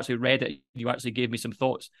wow, you actually read it. You actually gave me some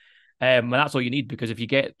thoughts. And that's all you need because if you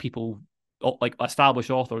get people like established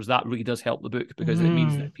authors, that really does help the book because it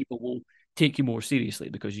means Mm. that people will take you more seriously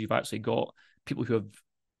because you've actually got people who have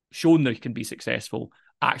shown that you can be successful,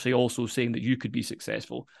 actually also saying that you could be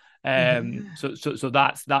successful. Yeah. So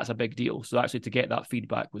that's a big deal. So actually to get that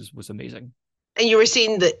feedback was amazing. And you were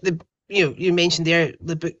saying that you mentioned there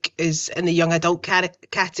the book is in the young adult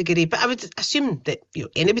category, but I would assume that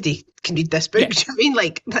anybody can read this book. Yeah, Do you know what I mean?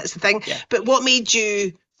 Like that's the thing. yeah. But what made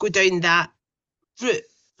you go down that route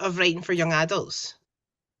of writing for young adults?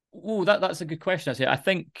 Oh, that's a good question. I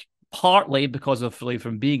think partly because of like,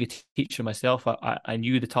 from being a teacher myself, I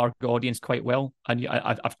knew the target audience quite well, and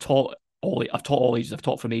I've taught all ages. I've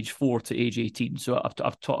taught from age 4 to age 18, so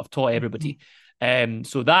I've taught everybody.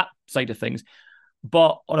 So that side of things.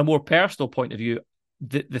 But on a more personal point of view,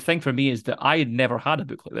 the thing for me is that I had never had a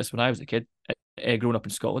book like this when I was a kid, growing up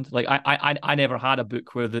in Scotland. Like I never had a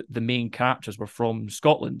book where the main characters were from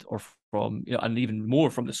Scotland or from and even more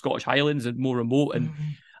from the Scottish Highlands and more remote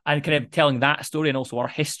Mm-hmm. and kind of telling that story and also our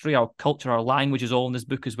history, our culture, our language is all in this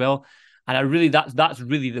book as well. And I really that's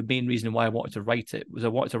really the main reason why I wanted to write it was I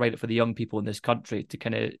wanted to write it for the young people in this country to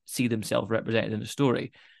kind of see themselves represented in the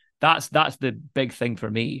story. That's the big thing for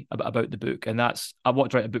me about the book, and that's I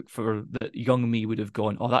want to write a book for the young me would have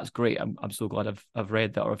gone, oh, that's great. I'm so glad I've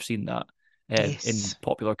read that or I've seen that in Yes.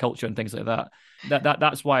 popular culture and things like that.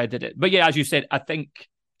 That's why I did it. But yeah, as you said, I think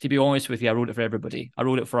to be honest with you, I wrote it for everybody. I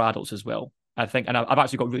wrote it for adults as well. I think, and I've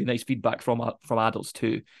actually got really nice feedback from adults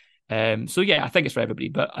too. So yeah, I think it's for everybody,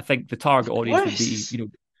 but I think the target Of audience would be course.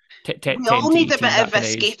 ten We to all need a 18, bit that of kind of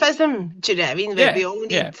age. escapism. Do you know what I mean? We Yeah, all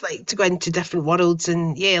yeah, need like to go into different worlds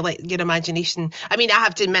and yeah, like your imagination. I mean, I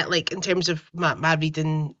have to admit, like in terms of my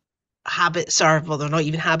reading habits or well they're not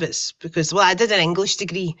even habits because well I did an English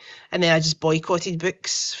degree and then I just boycotted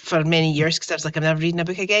books for many years because I was like I'm never reading a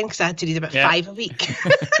book again because I had to read about yeah, 5 a week.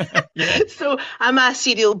 yeah. So I'm a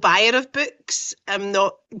serial buyer of books. I'm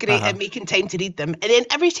not great at Uh-huh. making time to read them. And then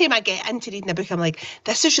every time I get into reading a book, I'm like,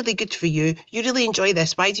 this is really good for you. You really enjoy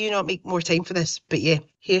this. Why do you not make more time for this? But yeah,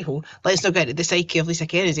 hey ho. Let's not get into the psyche of Lisa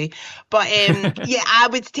Kennedy. But yeah, I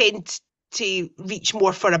would tend to reach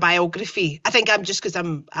more for a biography. I think I'm just because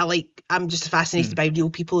I'm just fascinated Hmm. by real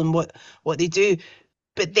people and what they do.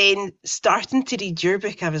 But then starting to read your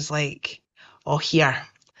book, I was like, oh here.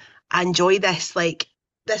 I enjoy this. Like,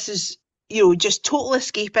 this is, just total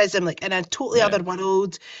escapism, like in a totally Yeah. other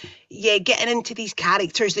world. Yeah, getting into these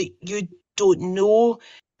characters that you don't know,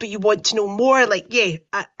 but you want to know more. Like, yeah,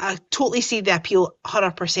 I totally see the appeal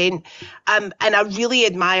 100%. And I really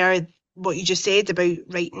admire what you just said about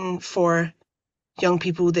writing for young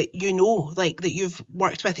people that like that you've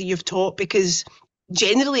worked with and you've taught, because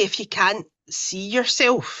generally, if you can't see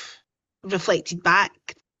yourself reflected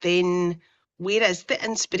back, then where is the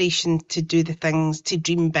inspiration to do the things, to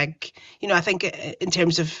dream big? I think in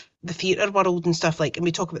terms of the theatre world and stuff, like, and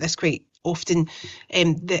we talk about this quite often,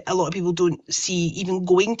 that a lot of people don't see even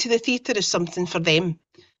going to the theatre as something for them.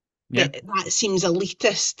 Yeah. That seems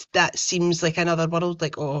elitist. That seems like another world.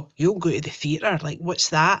 Like, oh, you'll go to the theatre. Like, what's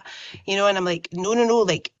that? And I'm like, no, no, no.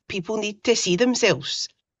 Like, people need to see themselves.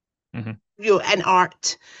 Hmm. In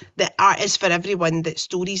art, that art is for everyone. That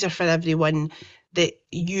stories are for everyone. That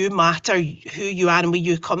you matter. Who you are and where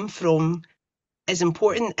you come from is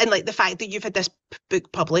important. And like the fact that you've had this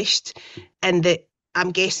book published, and that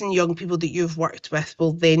I'm guessing young people that you've worked with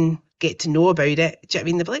will then get to know about it. Do you know what I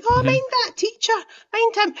mean? They'll be like, oh, Hmm. mind that teacher,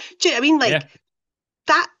 mind him. Do you know what I mean? Yeah.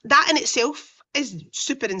 Like, that in itself is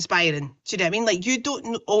super inspiring. Do you know what I mean? Like, you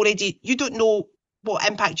don't know what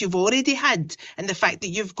impact you've already had, and the fact that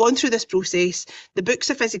you've gone through this process. The book's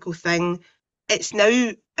a physical thing. It's now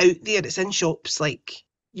out there. It's in shops. Like,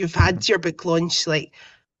 you've Hmm. had your book launch. Like,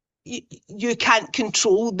 you can't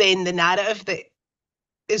control then the narrative that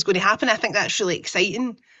is going to happen. I think that's really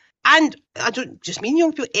exciting. And I don't just mean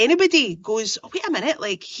young people. Anybody goes, oh, wait a minute,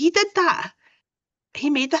 like, he did that.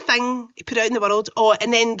 He made the thing, he put it out in the world. Oh,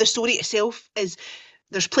 and then the story itself is,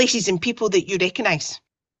 there's places and people that you recognise.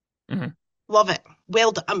 Hmm. Love it.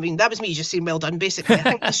 Well done. I mean, that was me just saying well done, basically. I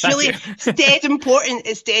think it's Thank really, you. it's dead important.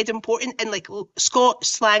 It's dead important. And like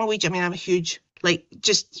Scots language, I mean, I'm a huge, like,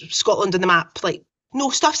 just Scotland on the map. Like, no,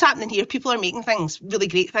 stuff's happening here. People are making things, really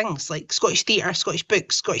great things, like Scottish theatre, Scottish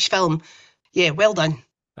books, Scottish film. Yeah, well done.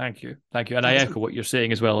 Thank you, thank you, and I Awesome. echo what you're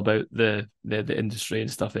saying as well about the industry and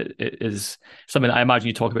stuff. It is something that I imagine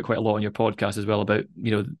you talk about quite a lot on your podcast as well about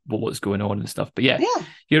what's going on and stuff. But yeah,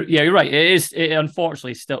 Yeah. you're right. It is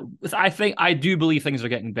unfortunately still. I do believe things are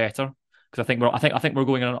getting better because I think we're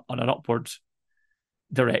going on an upward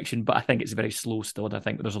direction, but I think it's very slow still, and I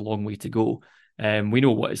think there's a long way to go. We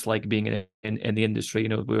know what it's like being in the industry,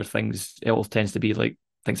 where it all tends to be like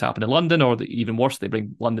things happen in London, or even worse, they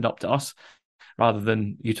bring London up to us rather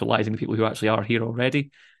than utilizing the people who actually are here already.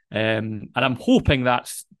 And I'm hoping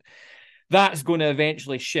that's going to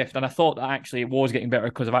eventually shift. And I thought that actually it was getting better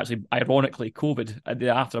because of actually, ironically, COVID, the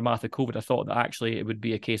aftermath of COVID, I thought that actually it would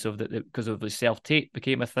be a case of that because of the self-tape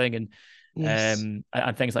became a thing Yes.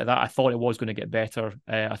 and things like that. I thought it was going to get better.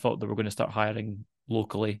 I thought they were going to start hiring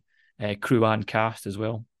locally, crew and cast as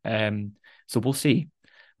well. So we'll see.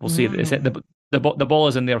 We'll see. Mm. The ball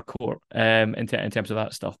is in their court in terms of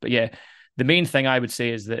that stuff. But yeah, the main thing I would say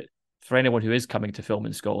is that for anyone who is coming to film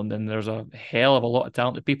in Scotland, then there's a hell of a lot of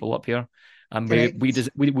talented people up here, and Correct. we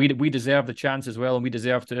deserve the chance as well, and we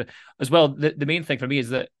deserve to as well. The main thing for me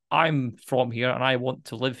is that I'm from here, and I want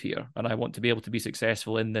to live here, and I want to be able to be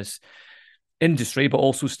successful in this industry, but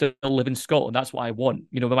also still live in Scotland. That's what I want.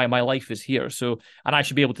 My life is here, so and I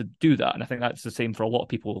should be able to do that. And I think that's the same for a lot of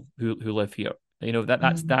people who live here.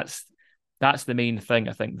 Mm. That's the main thing.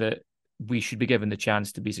 I think that we should be given the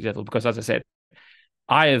chance to be successful because, as I said,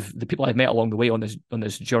 I have the people I've met along the way on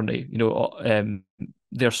this journey.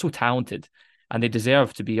 They're so talented, and they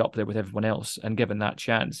deserve to be up there with everyone else and given that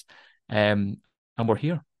chance. And we're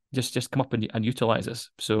here. Just come up and utilize us.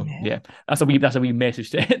 So Yeah. yeah, that's a wee message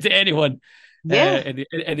to anyone Yeah.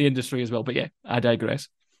 in the industry as well. But yeah, I digress.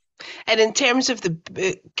 And in terms of the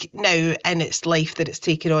book now and its life that it's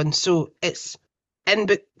taken on, so it's in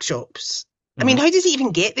bookshops. I mean, Hmm. how does it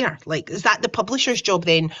even get there? Like, is that the publisher's job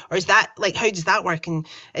then, or is that like how does that work in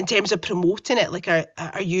terms of promoting it? Like,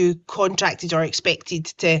 are you contracted or expected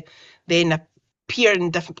to then appear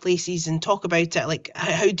in different places and talk about it? Like,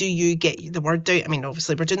 how do you get the word out? I mean,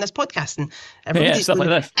 obviously we're doing this podcast and Yeah, stuff like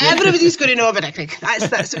this. Yeah, everybody's going to know about it. Like,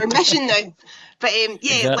 that's our mission now. But yeah,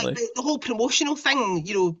 like exactly. the whole promotional thing,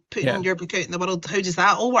 Yeah. putting your book out in the world, how does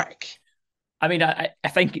that all work? I mean, I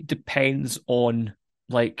think it depends on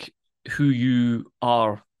like who you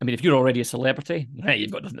are. I mean, if you're already a celebrity, hey,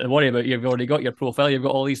 you've got nothing to worry about. You've already got your profile. You've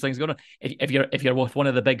got all these things going on. If you're with one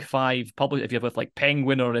of the big five public, if you're with like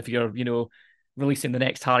Penguin, or if you're releasing the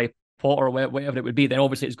next Harry Potter or whatever it would be, then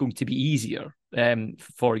obviously it's going to be easier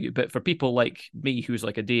for you. But for people like me, who's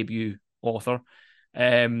like a debut author,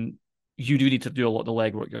 um, you do need to do a lot of the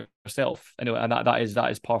legwork yourself. Anyway, and that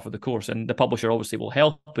is part of the course. And the publisher obviously will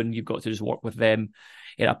help, and you've got to just work with them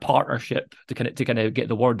in a partnership to kind of get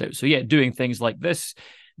the word out. So yeah, doing things like this,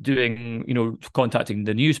 doing contacting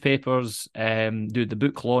the newspapers, do the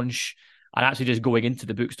book launch, and actually just going into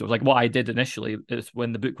the bookstores. Like what I did initially is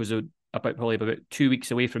when the book was probably about 2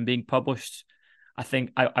 weeks away from being published. I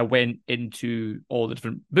think I went into all the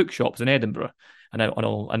different bookshops in Edinburgh and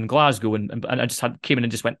in Glasgow, and I just came in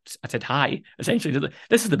and just went. I said hi. Essentially,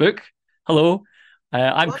 this is the book. Hello,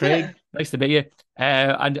 I'm Love Craig. it. Nice to meet you.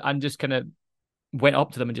 And just kind of went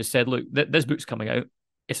up to them and just said, look, this book's coming out.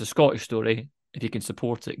 It's a Scottish story. If you can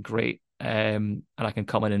support it, great. And I can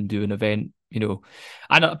come in and do an event.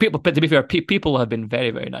 And people. But to be fair, people have been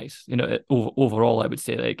very, very nice. Overall, I would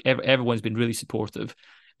say like everyone's been really supportive.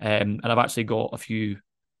 And I've actually got a few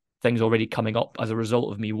things already coming up as a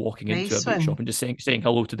result of me walking into a Nice bookshop one. and just saying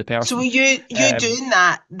hello to the So person. you Um, doing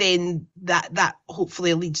that, then that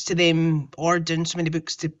hopefully leads to them ordering so many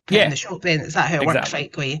books to put in yeah, the shop. Then is that how it works, exactly,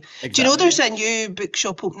 right, Clay? Do you know exactly. there's Yeah. a new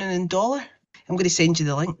bookshop opening in Dollar? I'm going to send you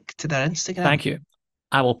the link to their Instagram Thank you.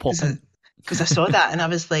 I will pop because in. I saw that and I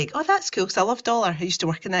was like, oh, that's cool because I love Dollar. I used to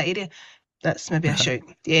work in that area. That's maybe a shout.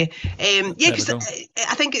 Yeah. Yeah, There we because go.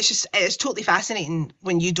 I think it's totally fascinating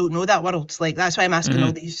when you don't know that world. Like that's why I'm asking all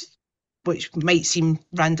Hmm. these, which might seem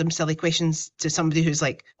random, silly questions to somebody who's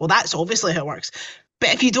like, well, that's obviously how it works.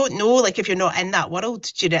 But if you don't know, like if you're not in that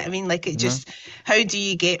world, do you know what I mean? Like it Hmm. just, how do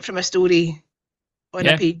you get from a story on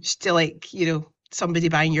a Yeah. page to like, somebody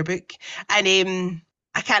buying your book? And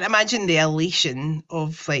I can't imagine the elation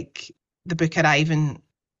of like the book arriving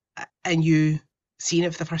and you seeing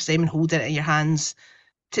it for the first time and holding it in your hands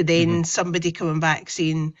to Hmm. then somebody coming back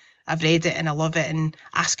saying, I've read it and I love it and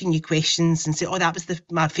asking you questions and say, oh, that was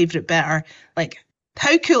my favourite bit or like,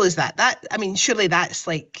 how cool is that? I mean, surely that's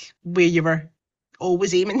like where you were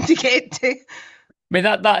always aiming to get to. I mean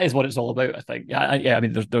that is what it's all about. I think. Yeah, yeah. I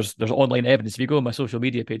mean, there's online evidence. If you go on my social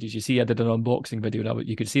media pages, you see I did an unboxing video, and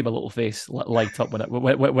you could see my little face light up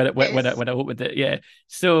Yes. when I opened it. Yeah.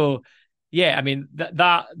 So, yeah. I mean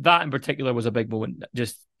that in particular was a big moment.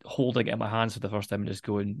 Just holding it in my hands for the first time and just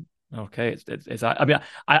going, okay, it's. I mean,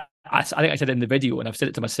 I think I said it in the video, and I've said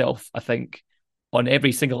it to myself. I think on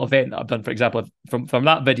every single event that I've done, for example, from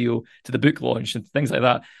that video to the book launch and things like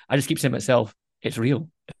that, I just keep saying to myself, it's real.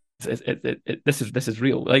 This is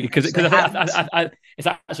real, like because Actually I think happened. it's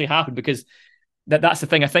actually happened because that's the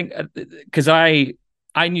thing. I think because I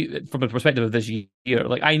knew from a perspective of this year,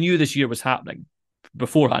 like I knew this year was happening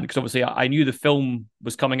beforehand because obviously I knew the film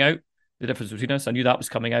was coming out, the difference between us. I knew that was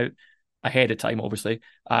coming out ahead of time, obviously,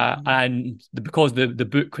 and because the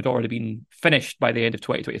book had already been finished by the end of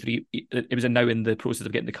 2023, it was now in the process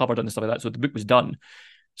of getting the cover done and stuff like that. So the book was done.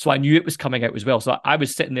 So I knew it was coming out as well. So I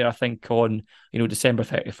was sitting there, I think, on December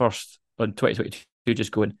 31st on 2022,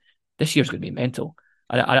 just going, this year's going to be mental.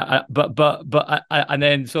 But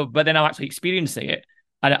then I'm actually experiencing it,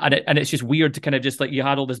 and it's just weird to kind of just like you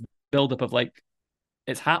had all this buildup of like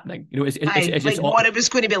it's happening. Aye, It's just like what it was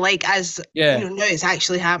going to be like as, yeah. now it's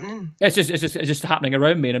actually happening. It's just happening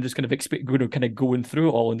around me, and I'm just kind of kind of going through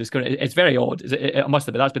it all, and just going. It's very odd. It must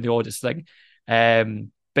have been. That's been the oddest thing.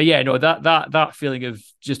 But yeah, no, that feeling of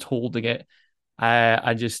just holding it,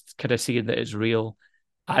 and just kind of seeing that it's real,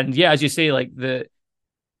 and yeah, as you say, like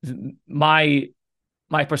my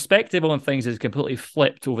my perspective on things has completely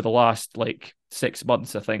flipped over the last like 6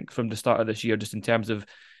 months. I think from the start of this year, just in terms of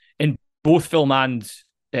in both film and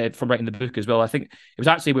from writing the book as well. I think it was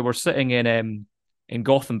actually we were sitting in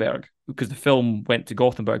Gothenburg because the film went to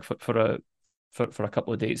Gothenburg for a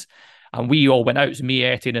couple of days, and we all went out. So me,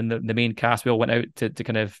 Etienne, and the main cast, we all went out to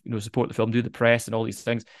kind of support the film, do the press and all these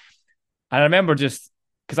things. And I remember just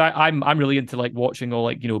because I'm really into like watching all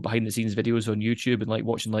like behind the scenes videos on YouTube and like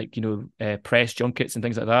watching like press junkets and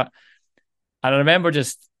things like that. And I remember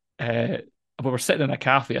just we were sitting in a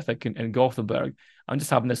cafe, I think, in Gothenburg. I'm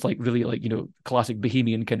just having this like really like classic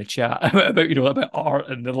bohemian kind of chat about art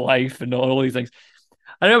and the life and all these things.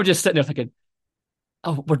 I remember just sitting there thinking,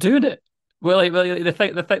 oh, we're doing it. Well,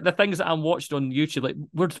 the things that I'm watched on YouTube, like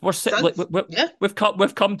we're sitting like Does yeah. we've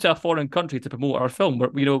come to a foreign country to promote our film.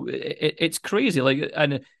 It's crazy. Like,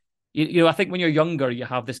 and I think when you're younger, you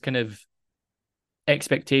have this kind of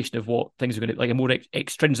expectation of what things are going to like a more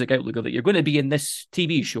extrinsic outlook of that you're going to be in this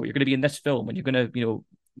TV show, you're going to be in this film, and you're going to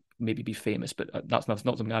maybe be famous. But that's not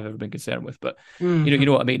something I've ever been concerned with. But you know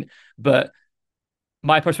Hmm. what I mean. But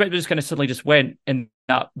my perspective just kind of suddenly just went in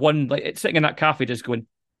that one, like it's sitting in that cafe, just going,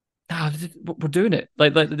 ah, we're doing it.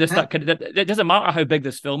 Like this, Yeah. that kind of. It doesn't matter how big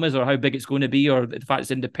this film is, or how big it's going to be, or the fact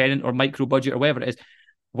it's independent or micro budget or whatever it is.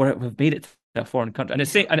 We've made it to a foreign country, and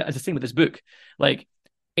it's the same with this book. Like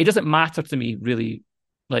it doesn't matter to me really,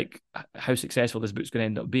 like how successful this book's going to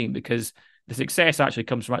end up being, because the success actually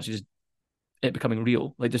comes from actually just it becoming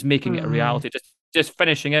real, like just making it a Mm, reality, just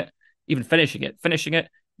finishing it, even finishing it,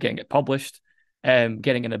 getting it published,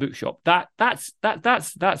 getting in a bookshop. That's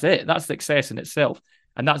it. That's success in itself.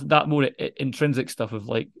 And that's that more intrinsic stuff of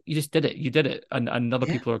like you did it, and other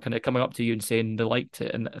yeah. people are kind of coming up to you and saying they liked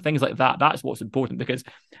it and things like that. That's what's important because,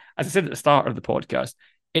 as I said at the start of the podcast,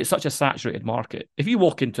 it's such a saturated market. If you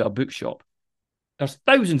walk into a bookshop, there's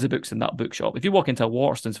thousands of books in that bookshop. If you walk into a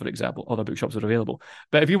Waterston's, for example, other bookshops are available.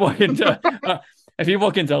 But if you walk into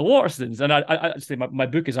a Waterston's, and I actually my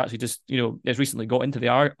book is actually just it's recently got into the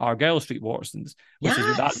Argyle Street Waterston's, which is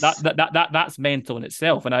Yes. that's mental in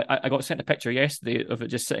itself. And I got sent a picture yesterday of it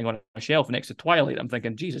just sitting on a shelf next to Twilight. I'm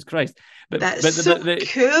thinking, Jesus Christ! But That's but so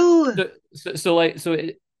cool.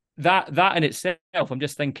 that in itself, I'm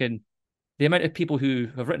just thinking the amount of people who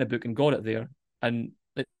have written a book and got it there, and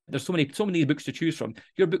there's so many books to choose from.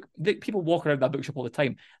 Your book, people walk around that bookshop all the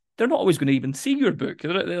time. They're not always going to even see your book.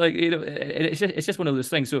 They're like it's just one of those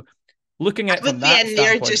things. So looking I at it from would be that in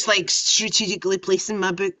there standpoint, just like strategically placing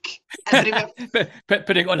my book everywhere.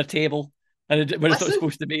 putting it on a table and when it's not Listen,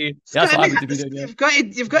 supposed to be, it's that's gotta what I be, would be doing. Yeah, you've got to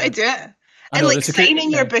yeah. do it. I And know the like security.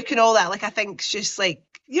 signing your Yeah, book and all that, like I think it's just like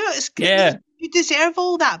it's yeah. you deserve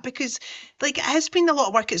all that because like it has been a lot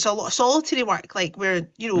of work. It's a lot of solitary work, like where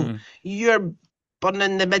Mm, you're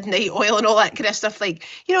burning the midnight oil and all that kind of stuff, like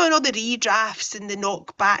and all the redrafts and the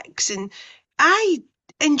knockbacks. And I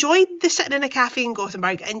enjoyed the sitting in a cafe in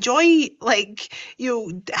Gothenburg. Enjoy like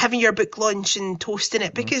having your book launch and toasting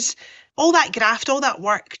it mm. because all that graft, all that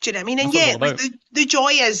work, do you know what I mean? And That's what it's yeah, all like about. the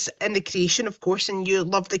joy is in the creation, of course, and you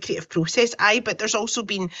love the creative process. But there's also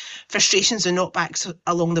been frustrations and knockbacks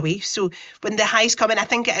along the way. So when the highs come in, I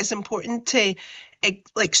think it is important to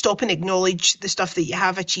like stop and acknowledge the stuff that you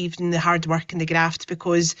have achieved and the hard work and the graft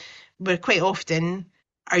because we're quite often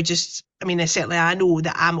are just, I mean, certainly I know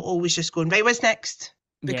that I'm always just going, right, what's next?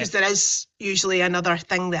 Because there Yes. is usually another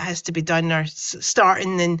thing that has to be done or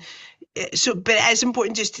starting. And so but it is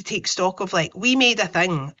important just to take stock of like we made a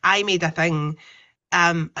thing, I made a thing,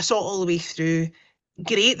 I saw it all the way through.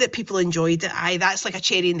 Great that people enjoyed it. That's like a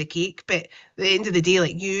cherry in the cake, but at the end of the day,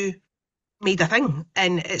 like you made a thing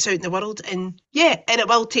and it's out in the world. And yeah, and it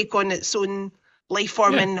will take on its own life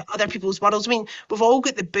form Yeah. in other people's worlds. I mean, we've all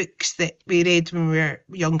got the books that we read when we were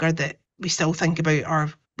younger that we still think about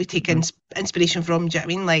or we take Mm. inspiration from. Do you know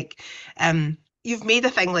what I mean? Like, you've made a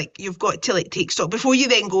thing, like you've got to like take stock before you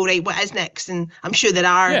then go, right, what is next? And I'm sure there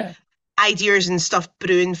are Yeah. ideas and stuff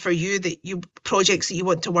brewing for you that you projects that you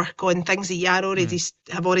want to work on, things that you are already Mm.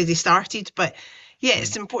 have already started. But yeah, Mm.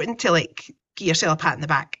 it's important to like give yourself a pat in the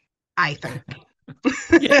back, I think.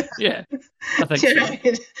 Yeah. Yeah. I Do think you know so. what I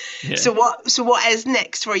mean? Yeah. So what is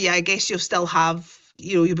next for you? I guess you'll still have,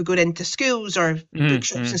 you'll be going into schools or Mm.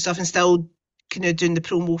 bookshops and Mm. stuff and still kind of doing the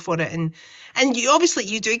promo for it. And you obviously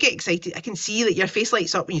you do get excited. I can see that your face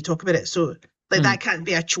lights up when you talk about it. So like that Mm. can't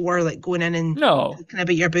be a chore, like going in and No. talking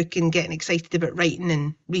about your book and getting excited about writing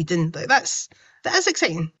and reading. Like that is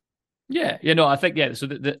exciting. Yeah, I think So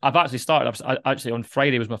I've actually started. Actually on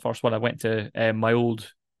Friday was my first one. I went to my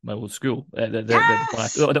old school, the one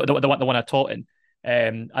Yes. the one I taught in.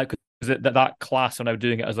 Because that class are now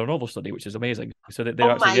doing it as their novel study, which is amazing. So that they're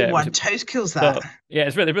Oh actually my yeah, word, how cool's that? so yeah,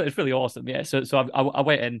 it's really awesome. Yeah, so I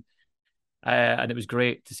went in, and it was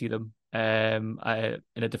great to see them in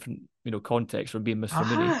a different context from being Mr.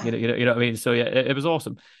 Mooney. Ah. You know what I mean. So yeah, it was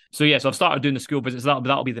awesome. So yeah, so I've started doing the school visits.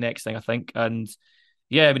 That'll be the next thing I think, and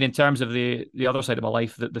yeah, I mean, in terms of the other side of my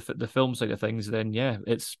life, the film side of things, then yeah,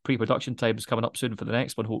 it's pre-production time is coming up soon for the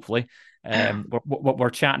next one. Hopefully, we're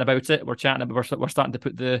chatting about it. We're starting to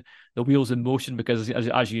put the wheels in motion because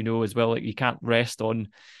as you know as well, like you can't rest on.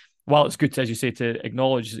 While it's good to, as you say, to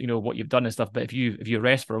acknowledge what you've done and stuff, but if you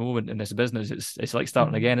rest for a moment in this business, it's like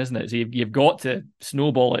starting again, isn't it? So you've got to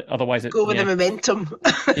snowball it, otherwise Go with the momentum.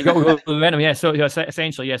 you got to go with momentum, yeah. So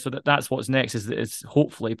essentially, yeah. So that's what's next is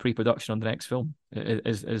hopefully pre-production on the next film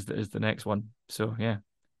is the next one. So yeah,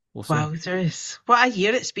 we'll see. Wowzers. What a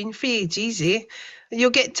year it's been for you, geez, eh? You'll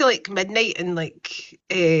get to like midnight and like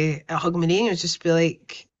at Hogmanay and you'll just be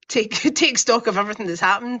like take take stock of everything that's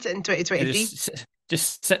happened in And 2023.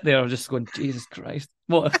 just sit there, just going, Jesus Christ,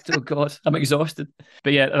 what? Oh God, I'm exhausted.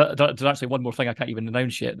 But yeah, there's actually one more thing I can't even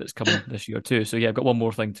announce yet that's coming this year too. So yeah, I've got one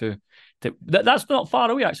more thing that's not far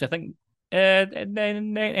away actually. I think end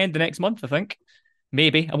of next month. I think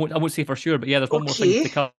maybe I won't say for sure, but yeah, there's one more thing to Okay.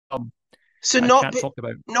 come So I not can't book talk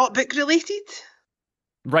about. not book related?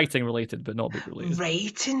 Writing related, but not book related.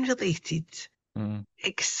 Writing related. Mm.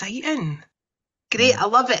 Exciting. Great, I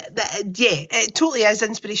love it. Yeah, it totally is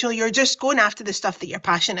inspirational. You're just going after the stuff that you're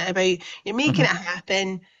passionate about. You're making it Mm-hmm.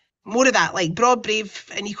 happen. More of that, like broad, brave,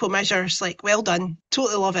 and equal measures. Like, well done.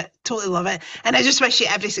 Totally love it. Totally love it. And I just wish you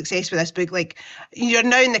every success with this book. Like, you're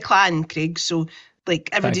now in the clan, Craig. So, like,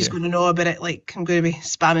 Thank everybody's you. going to know about it. Like, I'm going to be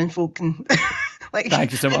spamming folk and like,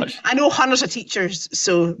 Thank you so and much. I know hundreds of teachers.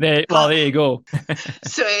 So, There you go.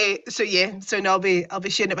 so yeah. So now I'll be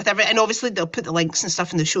sharing it with everyone, and obviously they'll put the links and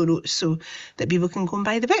stuff in the show notes so that people can go and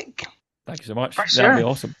buy the book. Thank you so much. For That'd be sure.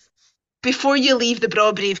 awesome. Before you leave the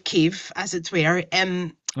Brave Cave, as it were,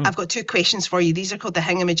 Mm. I've got two questions for you. These are called the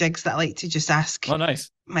hingamajigs that I like to just ask Oh, nice.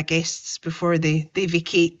 my guests before they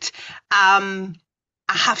vacate. I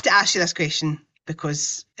have to ask you this question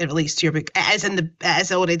because it relates to your book. It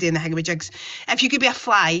is already in the hingamajigs. If you could be a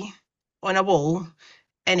fly on a wall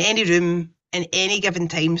in any room in any given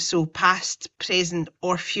time, so past, present,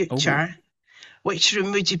 or Oh, future, which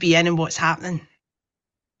room would you be in and what's happening?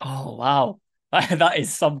 oh, wow. That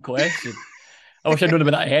is some question. I wish I'd known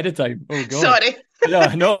about that ahead of time. Oh God. Sorry.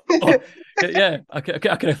 Yeah, no. Yeah, I could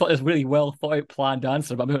have thought this really well thought out planned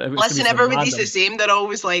answer, but it's gonna be Listen, something everybody's the random. same. They're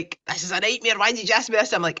always like, "This is a nightmare. Why did you ask me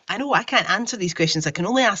this?" I'm like, "I know. I can't answer these questions. I can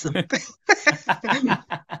only ask them."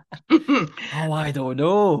 Oh, I don't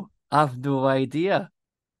know. I've no idea.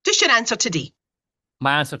 Just your answer today.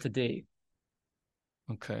 My answer today.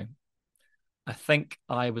 Okay. I think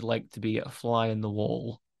I would like to be a fly in the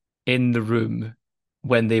wall in the room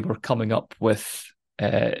when they were coming up with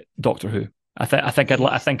Doctor Who. Yes. I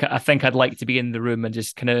think I'd like to be in the room and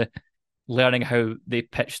just kind of learning how they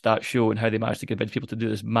pitched that show and how they managed to convince people to do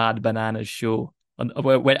this mad bananas show and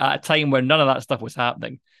at a time where none of that stuff was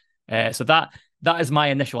happening. So that is my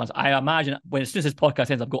initial answer. I imagine when as soon as this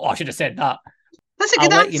podcast ends, I'll go, "Oh, I should have said that." That's a I'll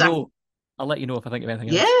good let you answer. know. I'll let you know if I think of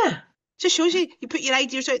anything else. Yeah. Just shows you put your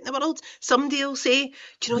ideas out in the world. Somebody will say,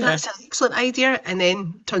 "Do you know Yeah. that's an excellent idea?" And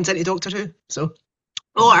then turns into Doctor Who. So,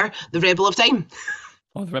 or the Rebel of Time.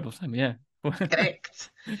 Oh, the Rebel Time. Yeah. Correct.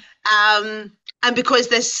 And because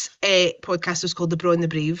this podcast is called The Braw and the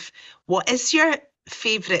Brave, what is your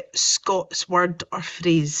favourite Scots word or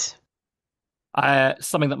phrase?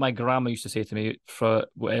 Something that my grandma used to say to me for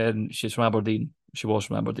when she's from Aberdeen. She was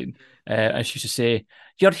from Aberdeen, and she used to say,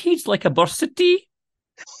 "Your head's like a bursity,"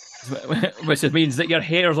 which means that your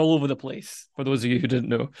hair's all over the place. For those of you who didn't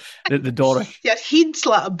know, the Doric. Your head's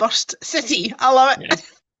like a burst city. I love Yeah, it.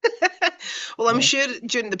 Well, I'm yeah, sure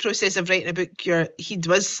during the process of writing a book, your head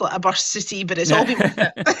was like a burst city, but it's all been worth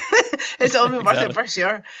yeah. it. It's all been worth it Exactly. for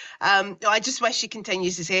sure. I just wish she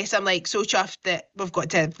continues to say. I'm like so chuffed that we've got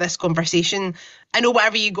to have this conversation. I know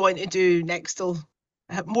whatever you go on to do next will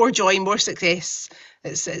have more joy, more success.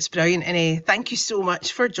 It's brilliant. And thank you so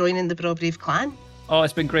much for joining the Brave Clan. Oh,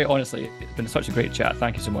 it's been great. Honestly, it's been such a great chat.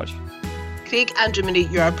 Thank you so much. Craig, Andrew, Mooney,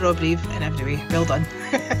 you are brave in every way. Well done.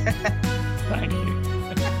 Thank you.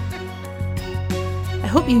 I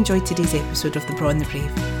hope you enjoyed today's episode of The Braw and the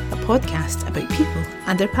Brave, a podcast about people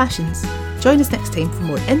and their passions. Join us next time for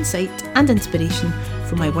more insight and inspiration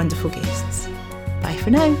from my wonderful guests. Bye for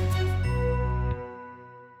now.